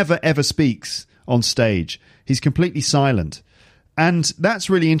 He never, ever speaks on stage. He's completely silent. And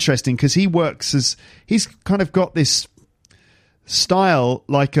that's really interesting because he's kind of got this style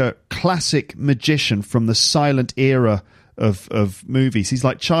like a classic magician from the silent era of movies. He's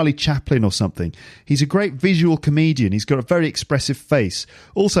like Charlie Chaplin or something. He's a great visual comedian. He's got a very expressive face.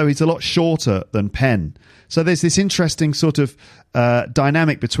 Also, he's a lot shorter than Penn. So there's this interesting sort of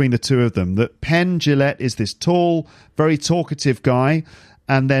dynamic between the two of them, that Penn Jillette is this tall, very talkative guy,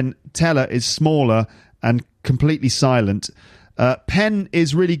 and then Teller is smaller and completely silent. Penn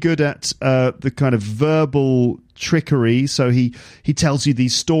is really good at the kind of verbal trickery, so he tells you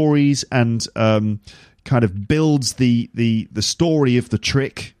these stories and kind of builds the story of the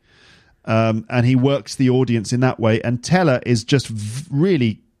trick, and he works the audience in that way. And Teller is just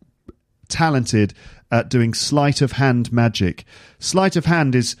really talented at doing sleight of hand magic. Sleight of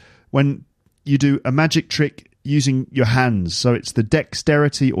hand is when you do a magic trick using your hands, so it's the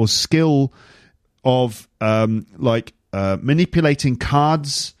dexterity or skill of manipulating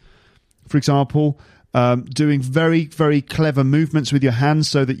cards, for example, doing very, very clever movements with your hands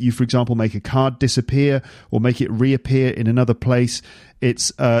so that you, for example, make a card disappear or make it reappear in another place.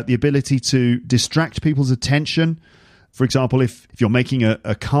 It's the ability to distract people's attention. For example, if you're making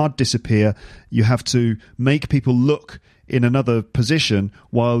a card disappear, you have to make people look in another position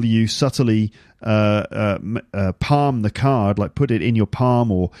while you subtly palm the card, like put it in your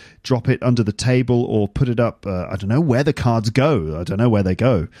palm or drop it under the table or put it up. I don't know where the cards go. I don't know where they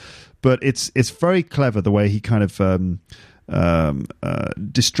go. But it's very clever the way he kind of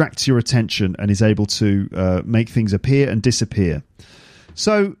distracts your attention and is able to make things appear and disappear.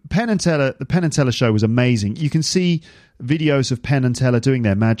 So the Penn and Teller show was amazing. You can see videos of Penn and Teller doing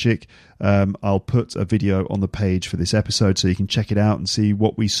their magic. I'll put a video on the page for this episode so you can check it out and see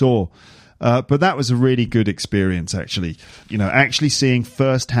what we saw. But that was a really good experience, actually. Actually seeing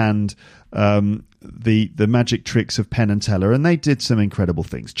firsthand the magic tricks of Penn and Teller, and they did some incredible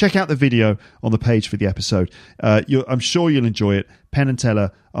things. Check out the video on the page for the episode. I'm sure you'll enjoy it. Penn and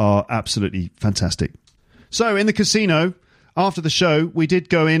Teller are absolutely fantastic. So in the casino, after the show, we did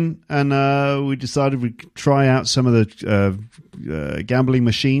go in and we decided we'd try out some of the gambling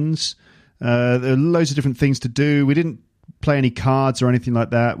machines. There are loads of different things to do. We didn't play any cards or anything like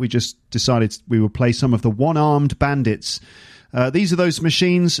that. We just decided we would play some of the one-armed bandits. These are those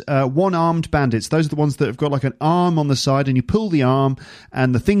machines, one-armed bandits. Those are the ones that have got like an arm on the side, and you pull the arm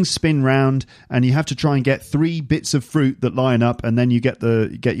and the things spin round, and you have to try and get 3 bits of fruit that line up, and then you get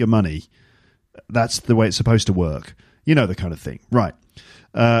your money. That's the way it's supposed to work. You know the kind of thing. Right.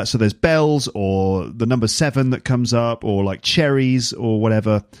 So there's bells or the number 7 that comes up, or like cherries or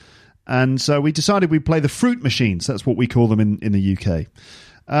whatever. And so we decided we'd play the fruit machines. That's what we call them in the UK.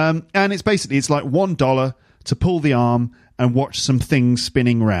 And it's like $1 to pull the arm and watch some things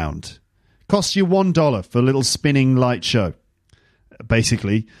spinning round. Costs you $1 for a little spinning light show,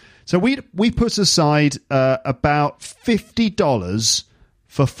 basically. So we put aside about $50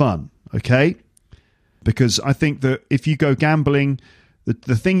 for fun, okay? Because I think that if you go gambling,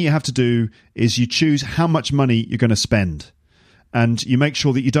 the thing you have to do is you choose how much money you're going to spend. And you make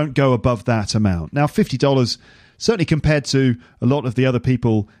sure that you don't go above that amount. Now, $50, certainly compared to a lot of the other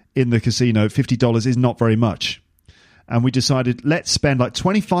people in the casino, $50 is not very much. And we decided, let's spend like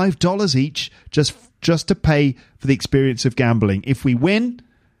 $25 each just to pay for the experience of gambling. If we win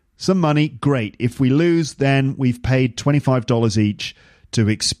some money, great. If we lose, then we've paid $25 each to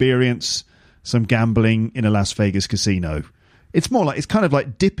experience some gambling in a Las Vegas casino. It's kind of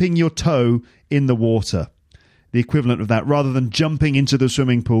like dipping your toe in the water. The equivalent of that, rather than jumping into the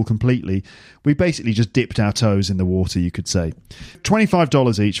swimming pool completely, we basically just dipped our toes in the water, you could say.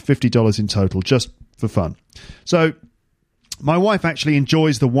 $25 each, $50 in total, just for fun. So my wife actually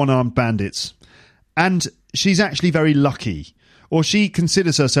enjoys the one-armed bandits, and she's actually very lucky, or she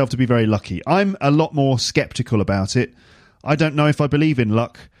considers herself to be very lucky. I'm a lot more skeptical about it. I don't know if I believe in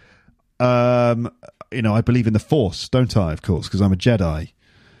luck. I believe in the Force, don't I, of course, because I'm a Jedi.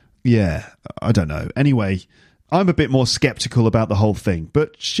 Yeah, I don't know. Anyway, I'm a bit more skeptical about the whole thing,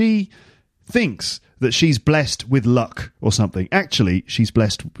 but she thinks that she's blessed with luck or something. Actually, she's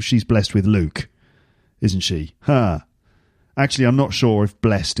blessed with Luke, isn't she? Actually, I'm not sure if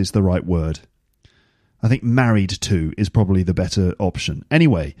blessed is the right word. I think married to is probably the better option.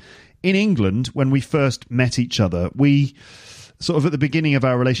 Anyway, in England, when we first met each other, we sort of at the beginning of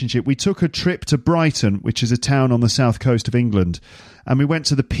our relationship, we took a trip to Brighton, which is a town on the south coast of England, and we went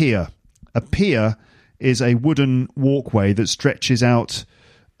to the pier. A pier is a wooden walkway that stretches out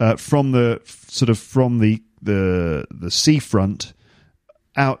from the seafront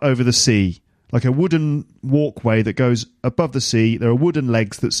out over the sea, like a wooden walkway that goes above the sea. There are wooden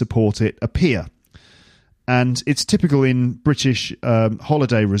legs that support it, a pier. And it's typical in British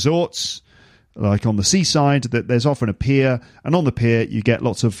holiday resorts, like on the seaside, that there's often a pier, and on the pier you get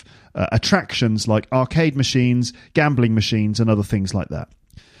lots of attractions like arcade machines, gambling machines, and other things like that.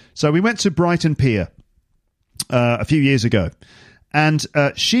 So we went to Brighton Pier a few years ago, and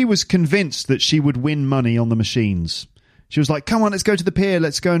she was convinced that she would win money on the machines. She was like, come on, let's go to the pier,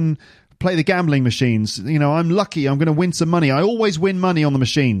 let's go and play the gambling machines. I'm lucky, I'm going to win some money. I always win money on the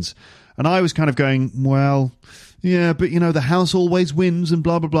machines. And I was kind of going, well, yeah, but the house always wins and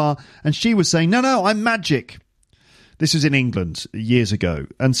blah, blah, blah. And she was saying, no, I'm magic. This was in England years ago.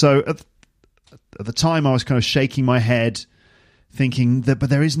 And so at the time I was kind of shaking my head, thinking that, but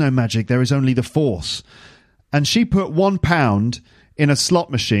there is no magic, there is only the Force. And she put £1 in a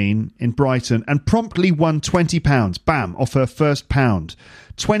slot machine in Brighton and promptly won £20. Bam, off her first pound.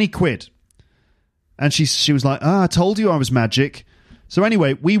 20 quid. And she was like, I told you I was magic. So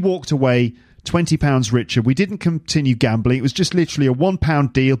anyway, we walked away £20 richer. We didn't continue gambling. It was just literally a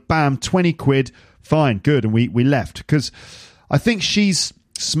 £1 deal. Bam, 20 quid. Fine, good. And we left, because I think she's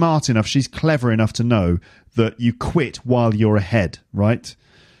smart enough, she's clever enough to know that you quit while you're ahead, right?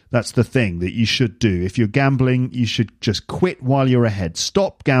 That's the thing that you should do. If you're gambling, you should just quit while you're ahead.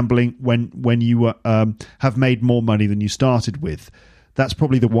 Stop gambling when you have made more money than you started with. That's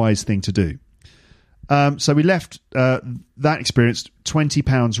probably the wise thing to do. So we left that experience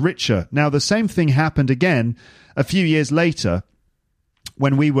 £20 richer. Now, the same thing happened again a few years later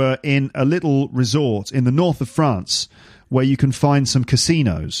when we were in a little resort in the north of France where you can find some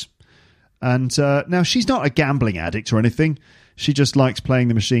casinos. And now she's not a gambling addict or anything. She just likes playing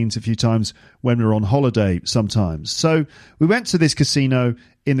the machines a few times when we're on holiday sometimes. So we went to this casino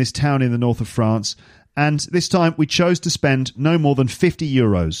in this town in the north of France, and this time we chose to spend no more than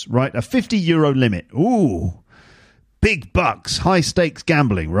 €50, right? A €50 limit. Ooh, big bucks, high stakes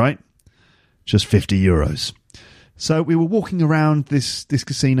gambling, right? Just €50. So we were walking around this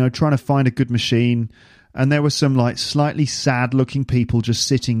casino trying to find a good machine, and there were some like slightly sad looking people just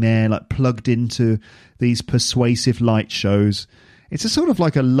sitting there like plugged into these persuasive light shows. It's a sort of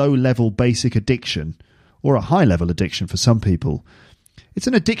like a low level basic addiction, or a high level addiction for some people. It's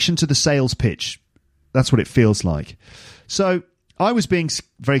an addiction to the sales pitch. That's what it feels like. So I was being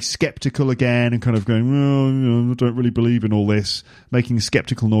very skeptical again and kind of going, well, I don't really believe in all this, making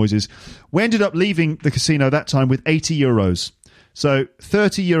skeptical noises. We ended up leaving the casino that time with €80. So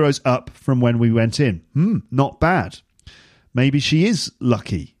 €30 up from when we went in. Not bad. Maybe she is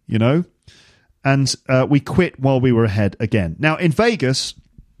lucky, And we quit while we were ahead again. Now, in Vegas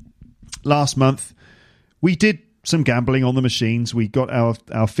last month, we did some gambling on the machines. We got our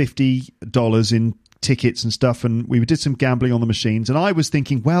 $50 in tickets and stuff, and we did some gambling on the machines. And I was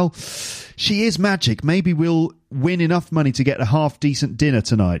thinking, well, she is magic. Maybe we'll win enough money to get a half-decent dinner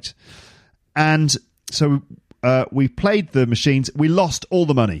tonight. And so we played the machines. We lost all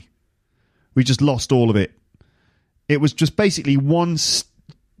the money. We just lost all of it. It was just basically one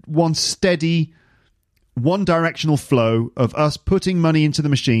steady, one-directional flow of us putting money into the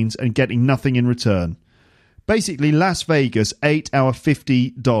machines and getting nothing in return. Basically, Las Vegas ate our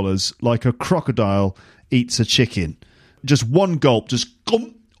 $50 like a crocodile eats a chicken. Just one gulp, just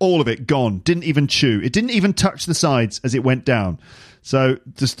all of it gone. Didn't even chew. It didn't even touch the sides as it went down. So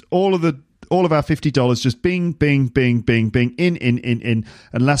just all of our $50 just bing, bing, bing, bing, bing, in.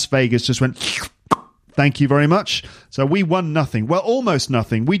 And Las Vegas just went, thank you very much. So we won nothing. Well, almost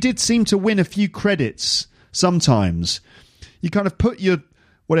nothing. We did seem to win a few credits sometimes. You kind of put your,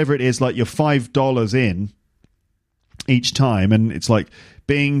 whatever it is, like your $5 in each time, and it's like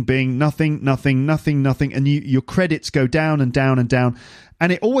bing, bing, nothing, and your credits go down and down and down.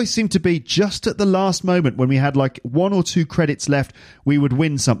 And it always seemed to be just at the last moment when we had like 1 or 2 credits left, we would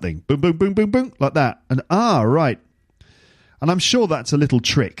win something. Boom, boom, boom, boom, boom, like that. And right. And I'm sure that's a little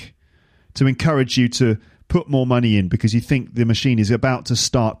trick to encourage you to put more money in because you think the machine is about to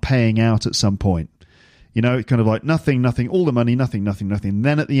start paying out at some point. You know, it's kind of like nothing, all the money, nothing. And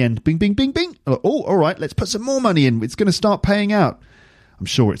then at the end, bing, bing, bing, bing. Like, oh, all right, let's put some more money in. It's going to start paying out. I'm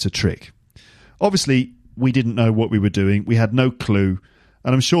sure it's a trick. Obviously, we didn't know what we were doing. We had no clue.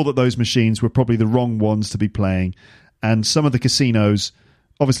 And I'm sure that those machines were probably the wrong ones to be playing. And some of the casinos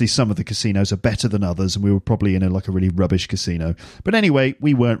are better than others. And we were probably in a really rubbish casino. But anyway,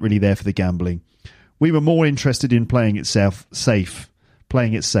 we weren't really there for the gambling. We were more interested in playing it safe.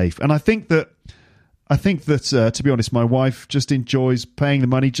 And I think that, to be honest, my wife just enjoys paying the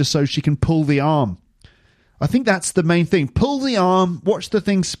money just so she can pull the arm. I think that's the main thing. Pull the arm, watch the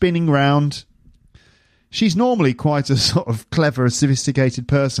thing spinning round. She's normally quite a sort of clever, sophisticated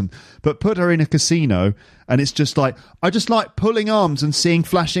person, but put her in a casino and it's just like, I just like pulling arms and seeing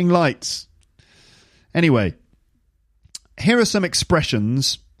flashing lights. Anyway, here are some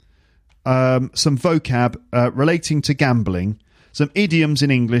expressions, some vocab relating to gambling, some idioms in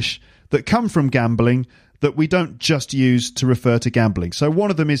English that come from gambling that we don't just use to refer to gambling. So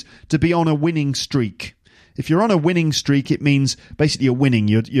one of them is to be on a winning streak. If you're on a winning streak, it means basically you're winning.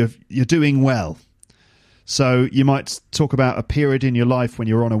 You're doing well. So you might talk about a period in your life when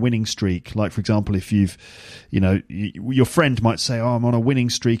you're on a winning streak. Like, for example, if your friend might say, "Oh, I'm on a winning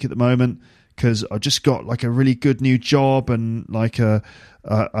streak at the moment because I just got like a really good new job and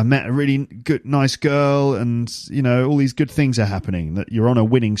I met a really good, nice girl, and all these good things are happening." That you're on a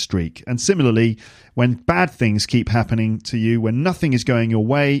winning streak. And similarly, when bad things keep happening to you, when nothing is going your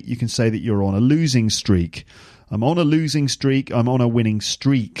way, you can say that you're on a losing streak. I'm on a losing streak. I'm on a winning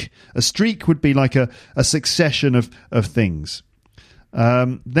streak. A streak would be like a succession of things.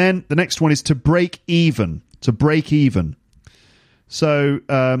 Then the next one is to break even. To break even. So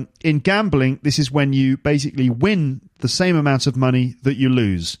in gambling, this is when you basically win the same amount of money that you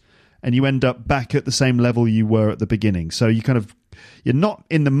lose, and you end up back at the same level you were at the beginning. So you're not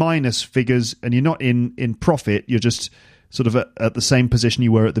in the minus figures, and you're not in profit. You're just sort of at the same position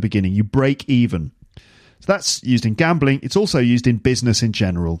you were at the beginning. You break even. So that's used in gambling. It's also used in business in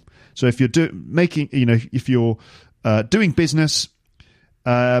general. So if you're doing business,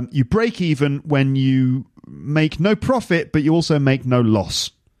 you break even when you make no profit, but you also make no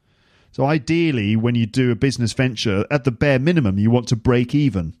loss. So ideally, when you do a business venture, at the bare minimum, you want to break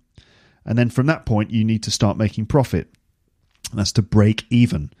even. And then from that point, you need to start making profit. And that's to break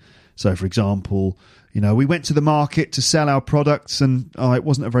even. So, for example, we went to the market to sell our products and it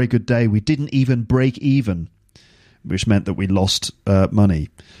wasn't a very good day. We didn't even break even, which meant that we lost money.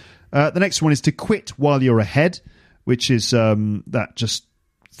 The next one is to quit while you're ahead, which is that just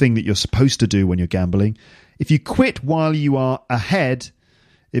thing that you're supposed to do when you're gambling. If you quit while you are ahead,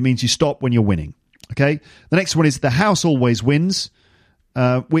 it means you stop when you're winning. Okay. The next one is the house always wins,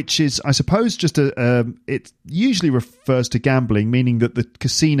 which is, I suppose, just it usually refers to gambling, meaning that the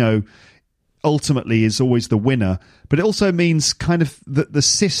casino ultimately is always the winner, but it also means kind of that the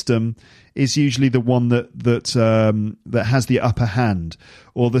system is usually the one that has the upper hand,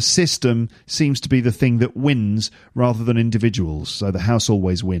 or the system seems to be the thing that wins rather than individuals. So the house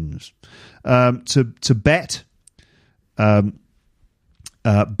always wins. To bet,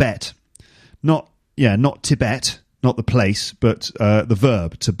 bet, not Tibet, not the place, but the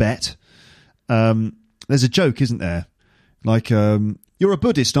verb to bet. There's a joke, isn't there? Like, you're a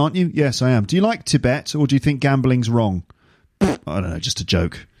Buddhist, aren't you? Yes, I am. Do you like Tibet, or do you think gambling's wrong? I don't know, just a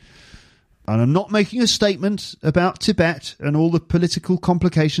joke. And I'm not making a statement about Tibet and all the political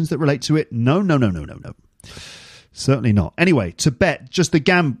complications that relate to it. No. Certainly not. Anyway, to bet, just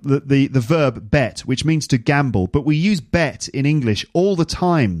the verb bet, which means to gamble, but we use bet in English all the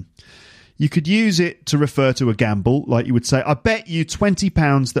time. You could use it to refer to a gamble, like you would say, I bet you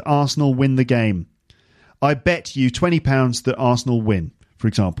 £20 that Arsenal win the game. I bet you £20 that Arsenal win, for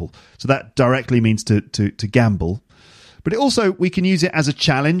example. So that directly means to gamble. But we can use it as a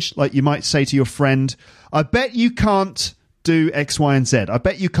challenge, like you might say to your friend, I bet you can't do X, Y, and Z. I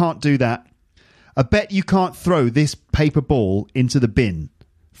bet you can't do that. I bet you can't throw this paper ball into the bin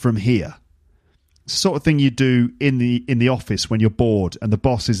from here. It's the sort of thing you do in the office when you're bored and the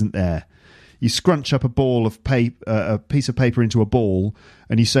boss isn't there. You scrunch up a piece of paper into a ball,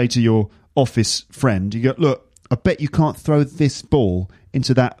 and you say to your office friend, you go, look, I bet you can't throw this ball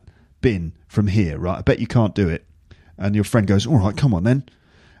into that bin from here, right? I bet you can't do it. And your friend goes, all right, come on then.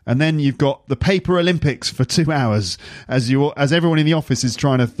 And then you've got the Paper Olympics for 2 hours as everyone in the office is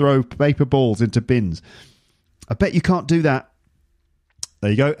trying to throw paper balls into bins. I bet you can't do that. There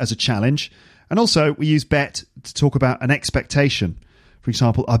you go, as a challenge. And also we use bet to talk about an expectation. For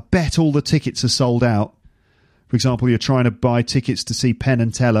example, I bet all the tickets are sold out. For example, you're trying to buy tickets to see Penn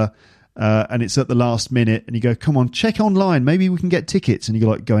and Teller, and it's at the last minute, and you go, come on, check online, maybe we can get tickets. And you're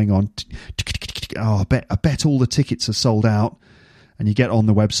like going on, oh, I bet all the tickets are sold out. And you get on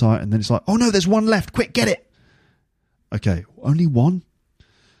the website, and then it's like, oh no, there's one left, quick, get it. Okay, only one?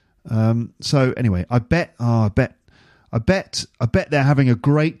 So anyway, I bet they're having a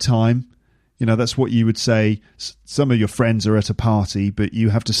great time. You know, that's what you would say. Some of your friends are at a party, but you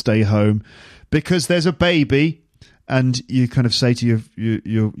have to stay home because there's a baby. And you kind of say to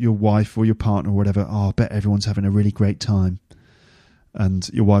your wife or your partner or whatever, oh, I bet everyone's having a really great time. And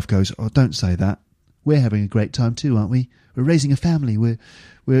your wife goes, oh, don't say that. We're having a great time too, aren't we? We're raising a family.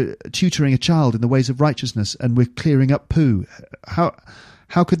 We're tutoring a child in the ways of righteousness, and we're clearing up poo. How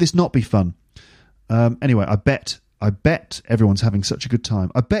could this not be fun? Anyway, I bet everyone's having such a good time.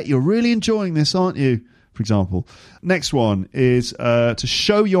 I bet you're really enjoying this, aren't you? For example. Next one is to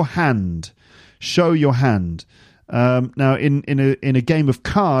show your hand. Show your hand. Now, in a game of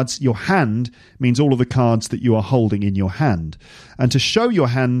cards, your hand means all of the cards that you are holding in your hand. And to show your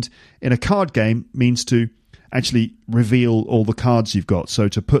hand in a card game means to actually reveal all the cards you've got. So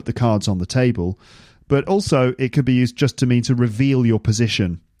to put the cards on the table. But also it could be used just to mean to reveal your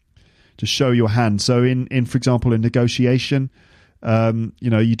position, to show your hand. So in for example, in negotiation,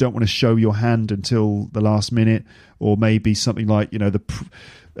 you don't want to show your hand until the last minute, or maybe something like,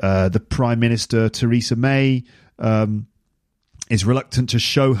 the Prime Minister Theresa May is reluctant to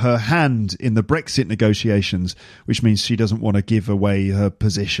show her hand in the Brexit negotiations, which means she doesn't want to give away her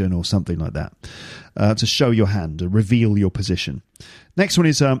position or something like that. To show your hand, to reveal your position. Next one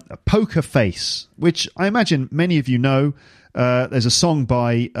is a poker face, which I imagine many of you know. There's a song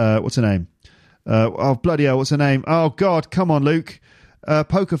by, what's her name? Oh, bloody hell, what's her name? Oh, God, come on, Luke.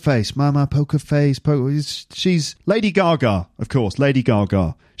 Poker face, Mama, poker face. She's Lady Gaga, of course, Lady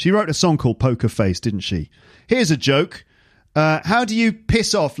Gaga. She wrote a song called Poker Face, didn't she? Here's a joke. How do you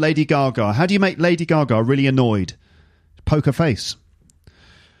piss off Lady Gaga? How do you make Lady Gaga really annoyed? Poker face.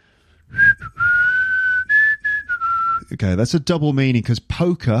 Okay, that's a double meaning because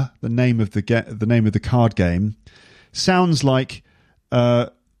poker, the name of the card game, sounds like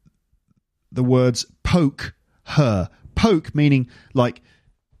the words poke her. Poke meaning like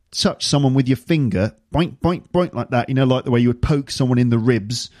touch someone with your finger, boink, boink, boink, like that. Like the way you would poke someone in the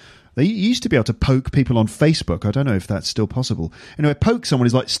ribs. They used to be able to poke people on Facebook. I don't know if that's still possible. Anyway, poke someone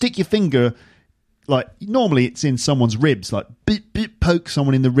is like stick your finger, like normally it's in someone's ribs, like beep, beep, poke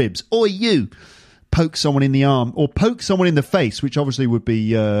someone in the ribs. Or you poke someone in the arm, or poke someone in the face, which obviously would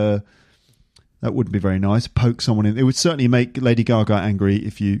be, that wouldn't be very nice. Poke someone in, it would certainly make Lady Gaga angry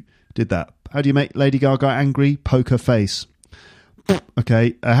if you did that. How do you make Lady Gaga angry? Poke her face.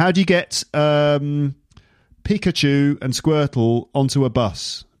 Okay. How do you get Pikachu and Squirtle onto a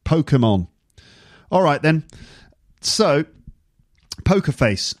bus? Pokemon. All right, then. So, poker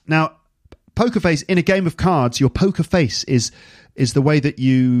face. Now, poker face, in a game of cards, your poker face is the way that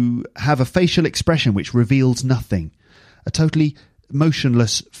you have a facial expression which reveals nothing. A totally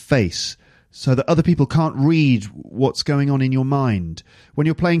motionless face, so that other people can't read what's going on in your mind. When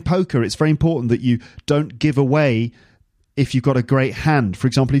you're playing poker, it's very important that you don't give away if you've got a great hand. For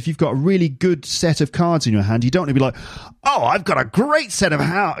example, if you've got a really good set of cards in your hand, you don't want to be like, oh, I've got a great set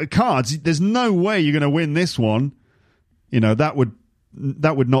of cards. There's no way you're going to win this one. That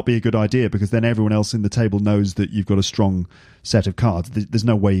would not be a good idea, because then everyone else in the table knows that you've got a strong set of cards. There's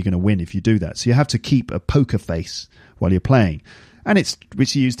no way you're going to win if you do that. So you have to keep a poker face while you're playing. And it's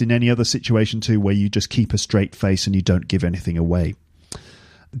used in any other situation too, where you just keep a straight face and you don't give anything away.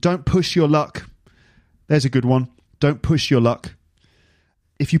 Don't push your luck. There's a good one. Don't push your luck.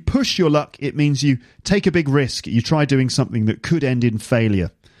 If you push your luck, it means you take a big risk. You try doing something that could end in failure.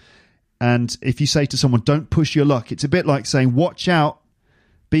 And if you say to someone, don't push your luck, it's a bit like saying, watch out,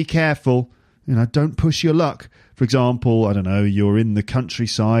 be careful, don't push your luck. For example, I don't know, you're in the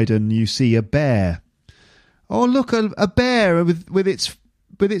countryside and you see a bear. Oh, look, a bear with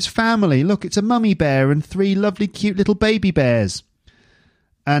its family. Look, it's a mummy bear and 3 lovely, cute little baby bears.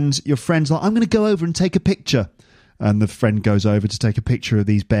 And your friend's like, I'm going to go over and take a picture. And the friend goes over to take a picture of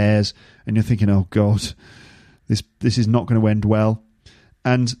these bears. And you're thinking, oh, God, this is not going to end well.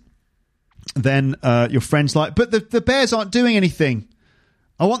 And then your friend's like, but the bears aren't doing anything.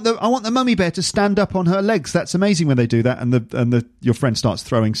 I want the mummy bear to stand up on her legs. That's amazing when they do that. And your friend starts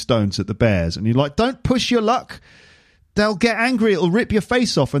throwing stones at the bears. And you're like, don't push your luck. They'll get angry. It'll rip your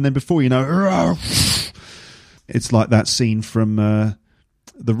face off. And then before you know, it's like that scene from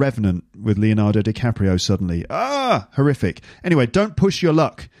The Revenant with Leonardo DiCaprio suddenly. Horrific. Anyway, don't push your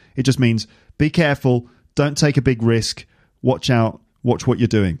luck. It just means be careful. Don't take a big risk. Watch out. Watch what you're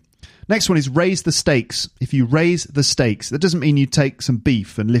doing. Next one is raise the stakes. If you raise the stakes, that doesn't mean you take some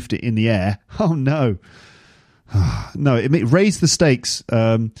beef and lift it in the air. Oh, no. No, it means raise the stakes.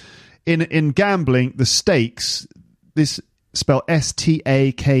 In gambling, the stakes, this spell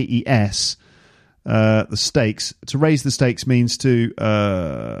S-T-A-K-E-S, the stakes. To raise the stakes means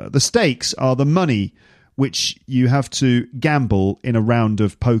the stakes are the money which you have to gamble in a round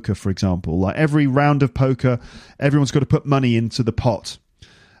of poker, for example. Like every round of poker, everyone's got to put money into the pot.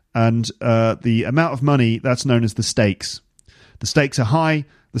 And the amount of money, that's known as the stakes. The stakes are high,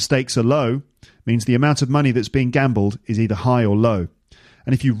 the stakes are low, means the amount of money that's being gambled is either high or low.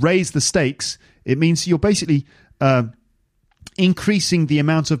 And if you raise the stakes, it means you're basically increasing the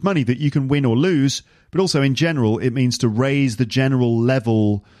amount of money that you can win or lose, but also in general, it means to raise the general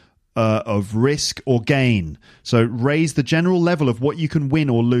level of risk or gain. So raise the general level of what you can win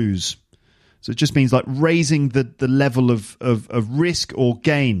or lose. So it just means like raising the level of risk or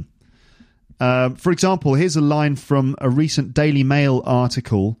gain. For example, here's a line from a recent Daily Mail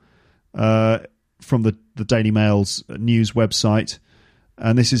article from the Daily Mail's news website.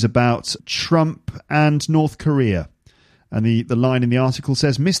 And this is about Trump and North Korea. And the line in the article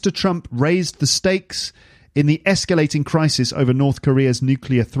says, Mr. Trump raised the stakes in the escalating crisis over North Korea's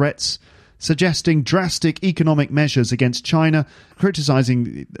nuclear threats, suggesting drastic economic measures against China,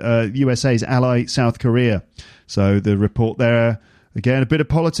 criticising USA's ally, South Korea. So the report there, again, a bit of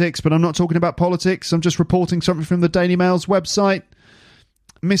politics, but I'm not talking about politics. I'm just reporting something from the Daily Mail's website.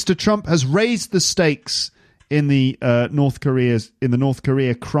 Mr. Trump has raised the stakes in the North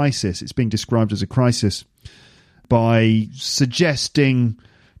Korea crisis. It's being described as a crisis by suggesting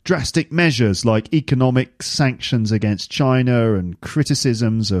drastic measures like economic sanctions against China and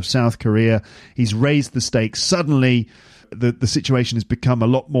criticisms of South Korea. He's raised the stakes. Suddenly, the situation has become a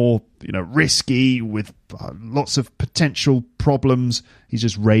lot more, risky with lots of potential problems. He's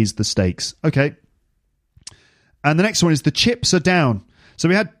just raised the stakes. Okay. And the next one is the chips are down. So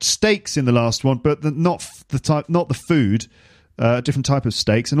we had steaks in the last one, but not the food, a different type of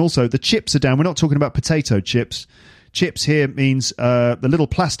steaks. And also the chips are down. We're not talking about potato chips. Chips here means the little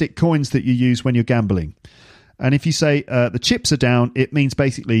plastic coins that you use when you're gambling. And if you say the chips are down, it means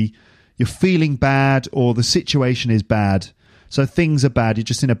basically you're feeling bad or the situation is bad. So things are bad. You're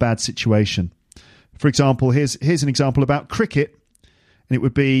just in a bad situation. For example, here's an example about cricket. And it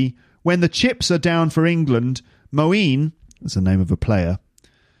would be, when the chips are down for England, Moeen, that's the name of a player,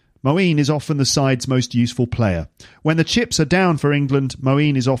 Moeen is often the side's most useful player. When the chips are down for England,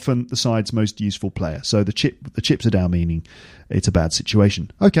 Moeen is often the side's most useful player. So the chips are down, meaning it's a bad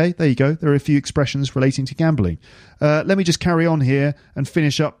situation. Okay, there you go. There are a few expressions relating to gambling. Let me just carry on here and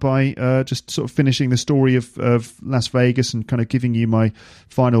finish up by just sort of finishing the story of Las Vegas and kind of giving you my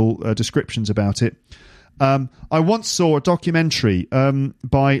final descriptions about it. I once saw a documentary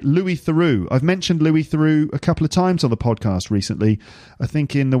by Louis Theroux. I've mentioned Louis Theroux a couple of times on the podcast recently. I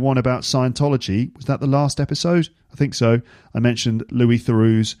think in the one about Scientology. Was that the last episode? I think so. I mentioned Louis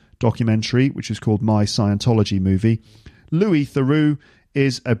Theroux's documentary, which is called My Scientology Movie. Louis Theroux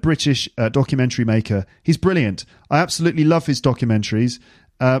is a British documentary maker. He's brilliant. I absolutely love his documentaries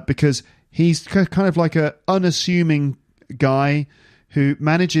because he's kind of like an unassuming guy who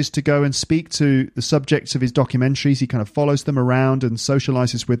manages to go and speak to the subjects of his documentaries. He kind of follows them around and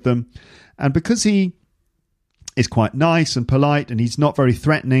socializes with them. And because he is quite nice and polite and he's not very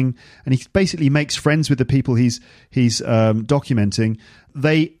threatening, and he basically makes friends with the people he's documenting,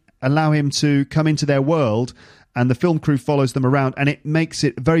 they allow him to come into their world and the film crew follows them around, and it makes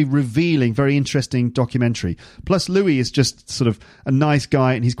it a very revealing, very interesting documentary. Plus, Louis is just sort of a nice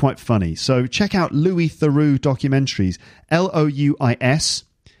guy, and he's quite funny. So check out Louis Theroux documentaries,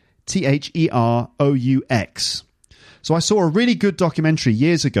 LouisTheroux. So I saw a really good documentary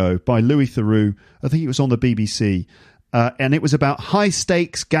years ago by Louis Theroux. I think it was on the BBC. And it was about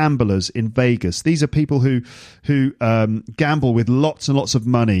high-stakes gamblers in Vegas. These are people who gamble with lots and lots of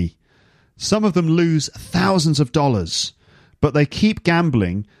money. Some of them lose thousands of dollars, but they keep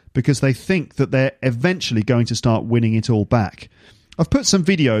gambling because they think that they're eventually going to start winning it all back. I've put some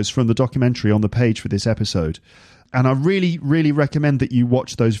videos from the documentary on the page for this episode, and I really, really recommend that you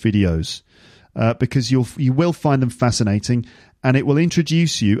watch those videos because you will find them fascinating, and it will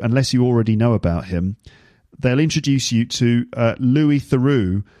introduce you, unless you already know about him, they'll introduce you to Louis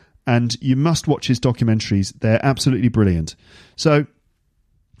Theroux, and you must watch his documentaries. They're absolutely brilliant. So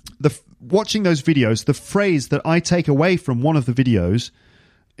watching those videos, the phrase that I take away from one of the videos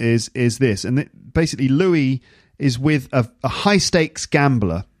is this. And basically, Louis is with a high-stakes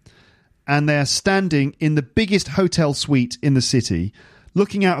gambler, and they're standing in the biggest hotel suite in the city,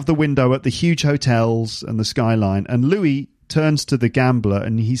 looking out of the window at the huge hotels and the skyline. And Louis turns to the gambler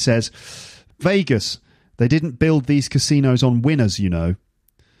and he says, "Vegas, they didn't build these casinos on winners, you know."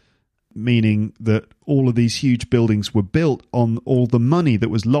 Meaning that all of these huge buildings were built on all the money that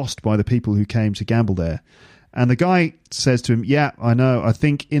was lost by the people who came to gamble there. And the guy says to him, "Yeah, I know. I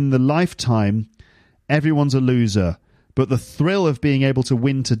think in the lifetime, everyone's a loser. But the thrill of being able to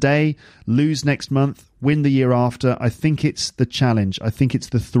win today, lose next month, win the year after, I think it's the challenge. I think it's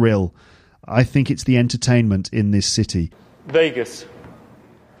the thrill. I think it's the entertainment in this city." Vegas.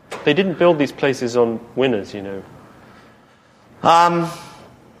 They didn't build these places on winners, you know.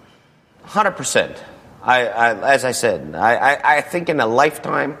 100%. As I said, I think in a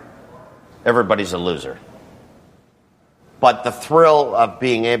lifetime, everybody's a loser. But the thrill of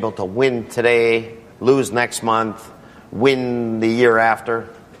being able to win today, lose next month, win the year after,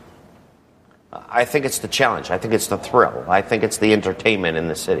 I think it's the challenge. I think it's the thrill. I think it's the entertainment in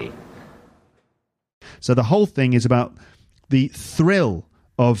the city. So the whole thing is about the thrill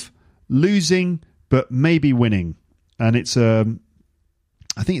of losing but maybe winning. And it's I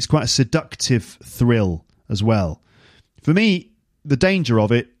think it's quite a seductive thrill as well. For me, the danger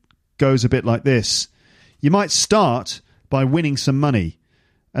of it goes a bit like this. You might start by winning some money,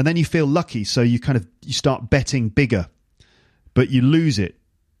 and then you feel lucky, so you start betting bigger, but you lose it.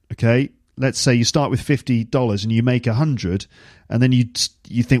 Okay, let's say you start with $50 and you make 100, and then you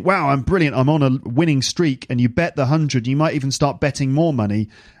think, "Wow, I'm brilliant! I'm on a winning streak," and you bet the 100. You might even start betting more money,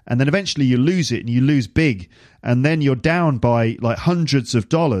 and then eventually you lose it, and you lose big, and then you're down by like hundreds of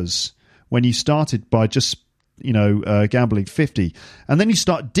dollars when you started by just gambling 50, and then you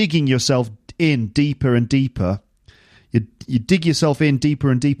start digging yourself in deeper and deeper. You dig yourself in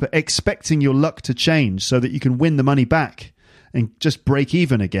deeper and deeper, expecting your luck to change so that you can win the money back and just break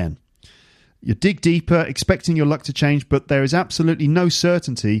even again. You dig deeper, expecting your luck to change, but there is absolutely no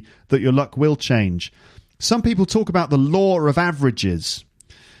certainty that your luck will change. Some people talk about the law of averages,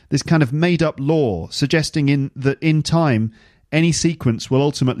 this kind of made-up law suggesting that in time, any sequence will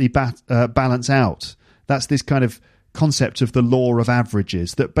ultimately balance out. That's this kind of concept of the law of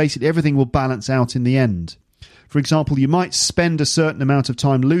averages, that basically everything will balance out in the end. For example, you might spend a certain amount of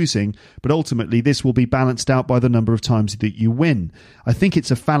time losing, but ultimately this will be balanced out by the number of times that you win. I think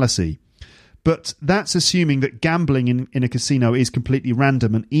it's a fallacy. But that's assuming that gambling in a casino is completely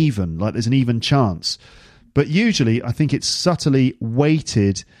random and even, like there's an even chance. But usually I think it's subtly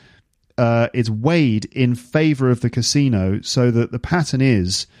weighted, it's weighed in favour of the casino, so that the pattern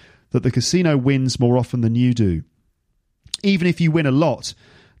is that the casino wins more often than you do. Even if you win a lot,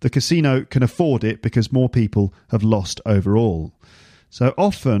 the casino can afford it because more people have lost overall. So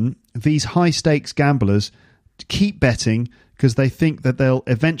often, these high-stakes gamblers keep betting because they think that they'll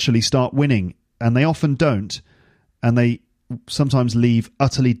eventually start winning, and they often don't, and they sometimes leave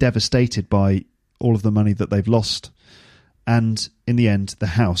utterly devastated by all of the money that they've lost. And in the end, the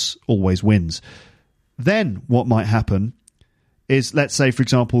house always wins. Then what might happen is, let's say, for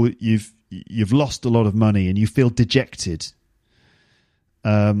example, you've lost a lot of money and you feel dejected.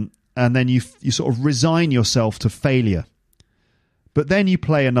 And then you sort of resign yourself to failure. But then you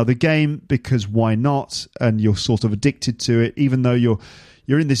play another game because why not? And you're sort of addicted to it, even though you're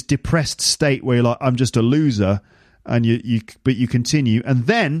in this depressed state where you're like, "I'm just a loser," and but you continue, and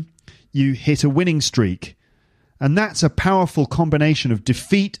then you hit a winning streak. And that's a powerful combination of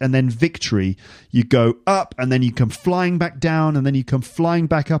defeat and then victory. You go up and then you come flying back down and then you come flying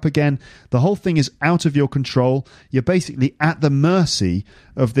back up again. The whole thing is out of your control. You're basically at the mercy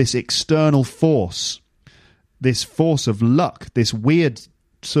of this external force. this force of luck, this weird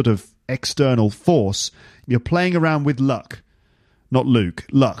sort of external force. You're playing around with luck, not Luke,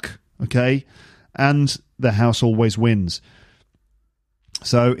 luck, okay? And the house always wins.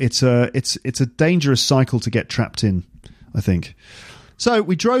 So it's a dangerous cycle to get trapped in, I think. So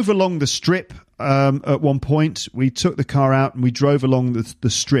we drove along the strip at one point. We took the car out and we drove along the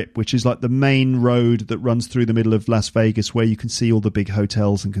strip, which is like the main road that runs through the middle of Las Vegas, where you can see all the big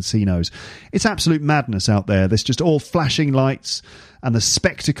hotels and casinos. It's absolute madness out there. There's just all flashing lights and the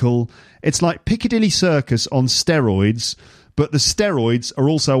spectacle. It's like Piccadilly Circus on steroids, but the steroids are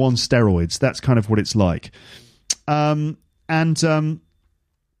also on steroids. That's kind of what it's like. In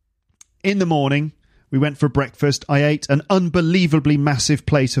the morning, we went for breakfast. I ate an unbelievably massive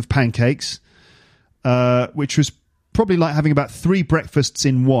plate of pancakes, which was probably like having about 3 breakfasts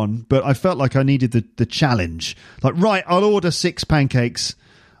in one, but I felt like I needed the challenge. Like, right, I'll order 6 pancakes.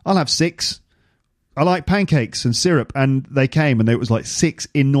 I'll have 6. I like pancakes and syrup, and they came, and it was like 6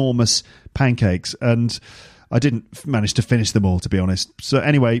 enormous pancakes, and I didn't manage to finish them all, to be honest. So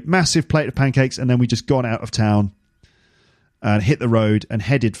anyway, massive plate of pancakes, and then we just got out of town and hit the road and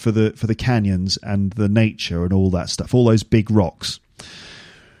headed for the canyons and the nature and all that stuff, all those big rocks.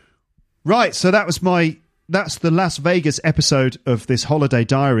 Right, so that's the Las Vegas episode of this holiday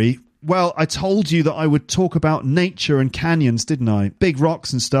diary. Well, I told you that I would talk about nature and canyons, didn't I? Big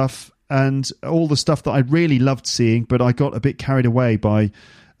rocks and stuff, and all the stuff that I really loved seeing, but I got a bit carried away by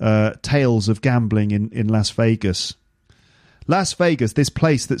tales of gambling in Las Vegas. Las Vegas, this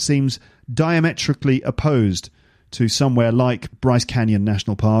place that seems diametrically opposed to somewhere like Bryce Canyon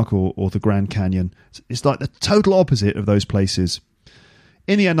National Park or the Grand Canyon. It's like the total opposite of those places.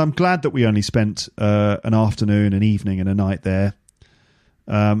 In the end, I'm glad that we only spent an afternoon, an evening and a night there.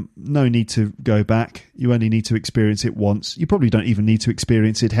 No need to go back. You only need to experience it once. You probably don't even need to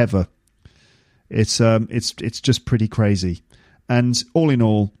experience it ever. It's just pretty crazy. And all in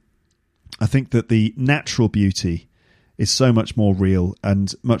all, I think that the natural beauty is so much more real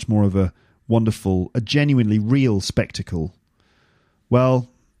and much more of a genuinely real spectacle. Well,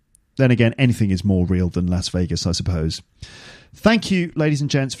 then again, anything is more real than Las Vegas, I suppose. Thank you, ladies and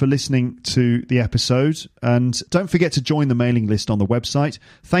gents, for listening to the episode. And don't forget to join the mailing list on the website.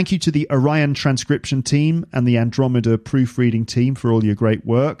 Thank you to the Orion transcription team and the Andromeda proofreading team for all your great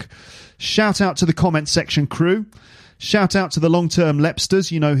work. Shout out to the comment section crew. Shout out to the long-term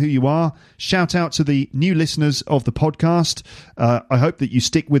Lepsters, you know who you are. Shout out to the new listeners of the podcast. I hope that you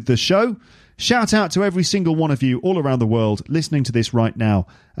stick with the show. Shout out to every single one of you all around the world listening to this right now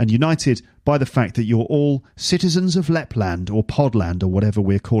and united by the fact that you're all citizens of Lepland or Podland or whatever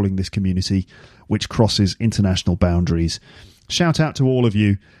we're calling this community, which crosses international boundaries. Shout out to all of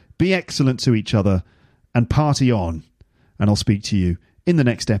you. Be excellent to each other and party on. And I'll speak to you in the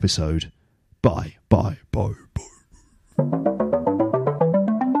next episode. Bye, bye, bye, bye.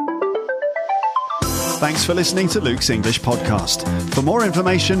 Thanks for listening to Luke's English Podcast. For more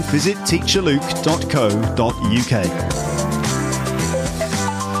information, visit teacherluke.co.uk.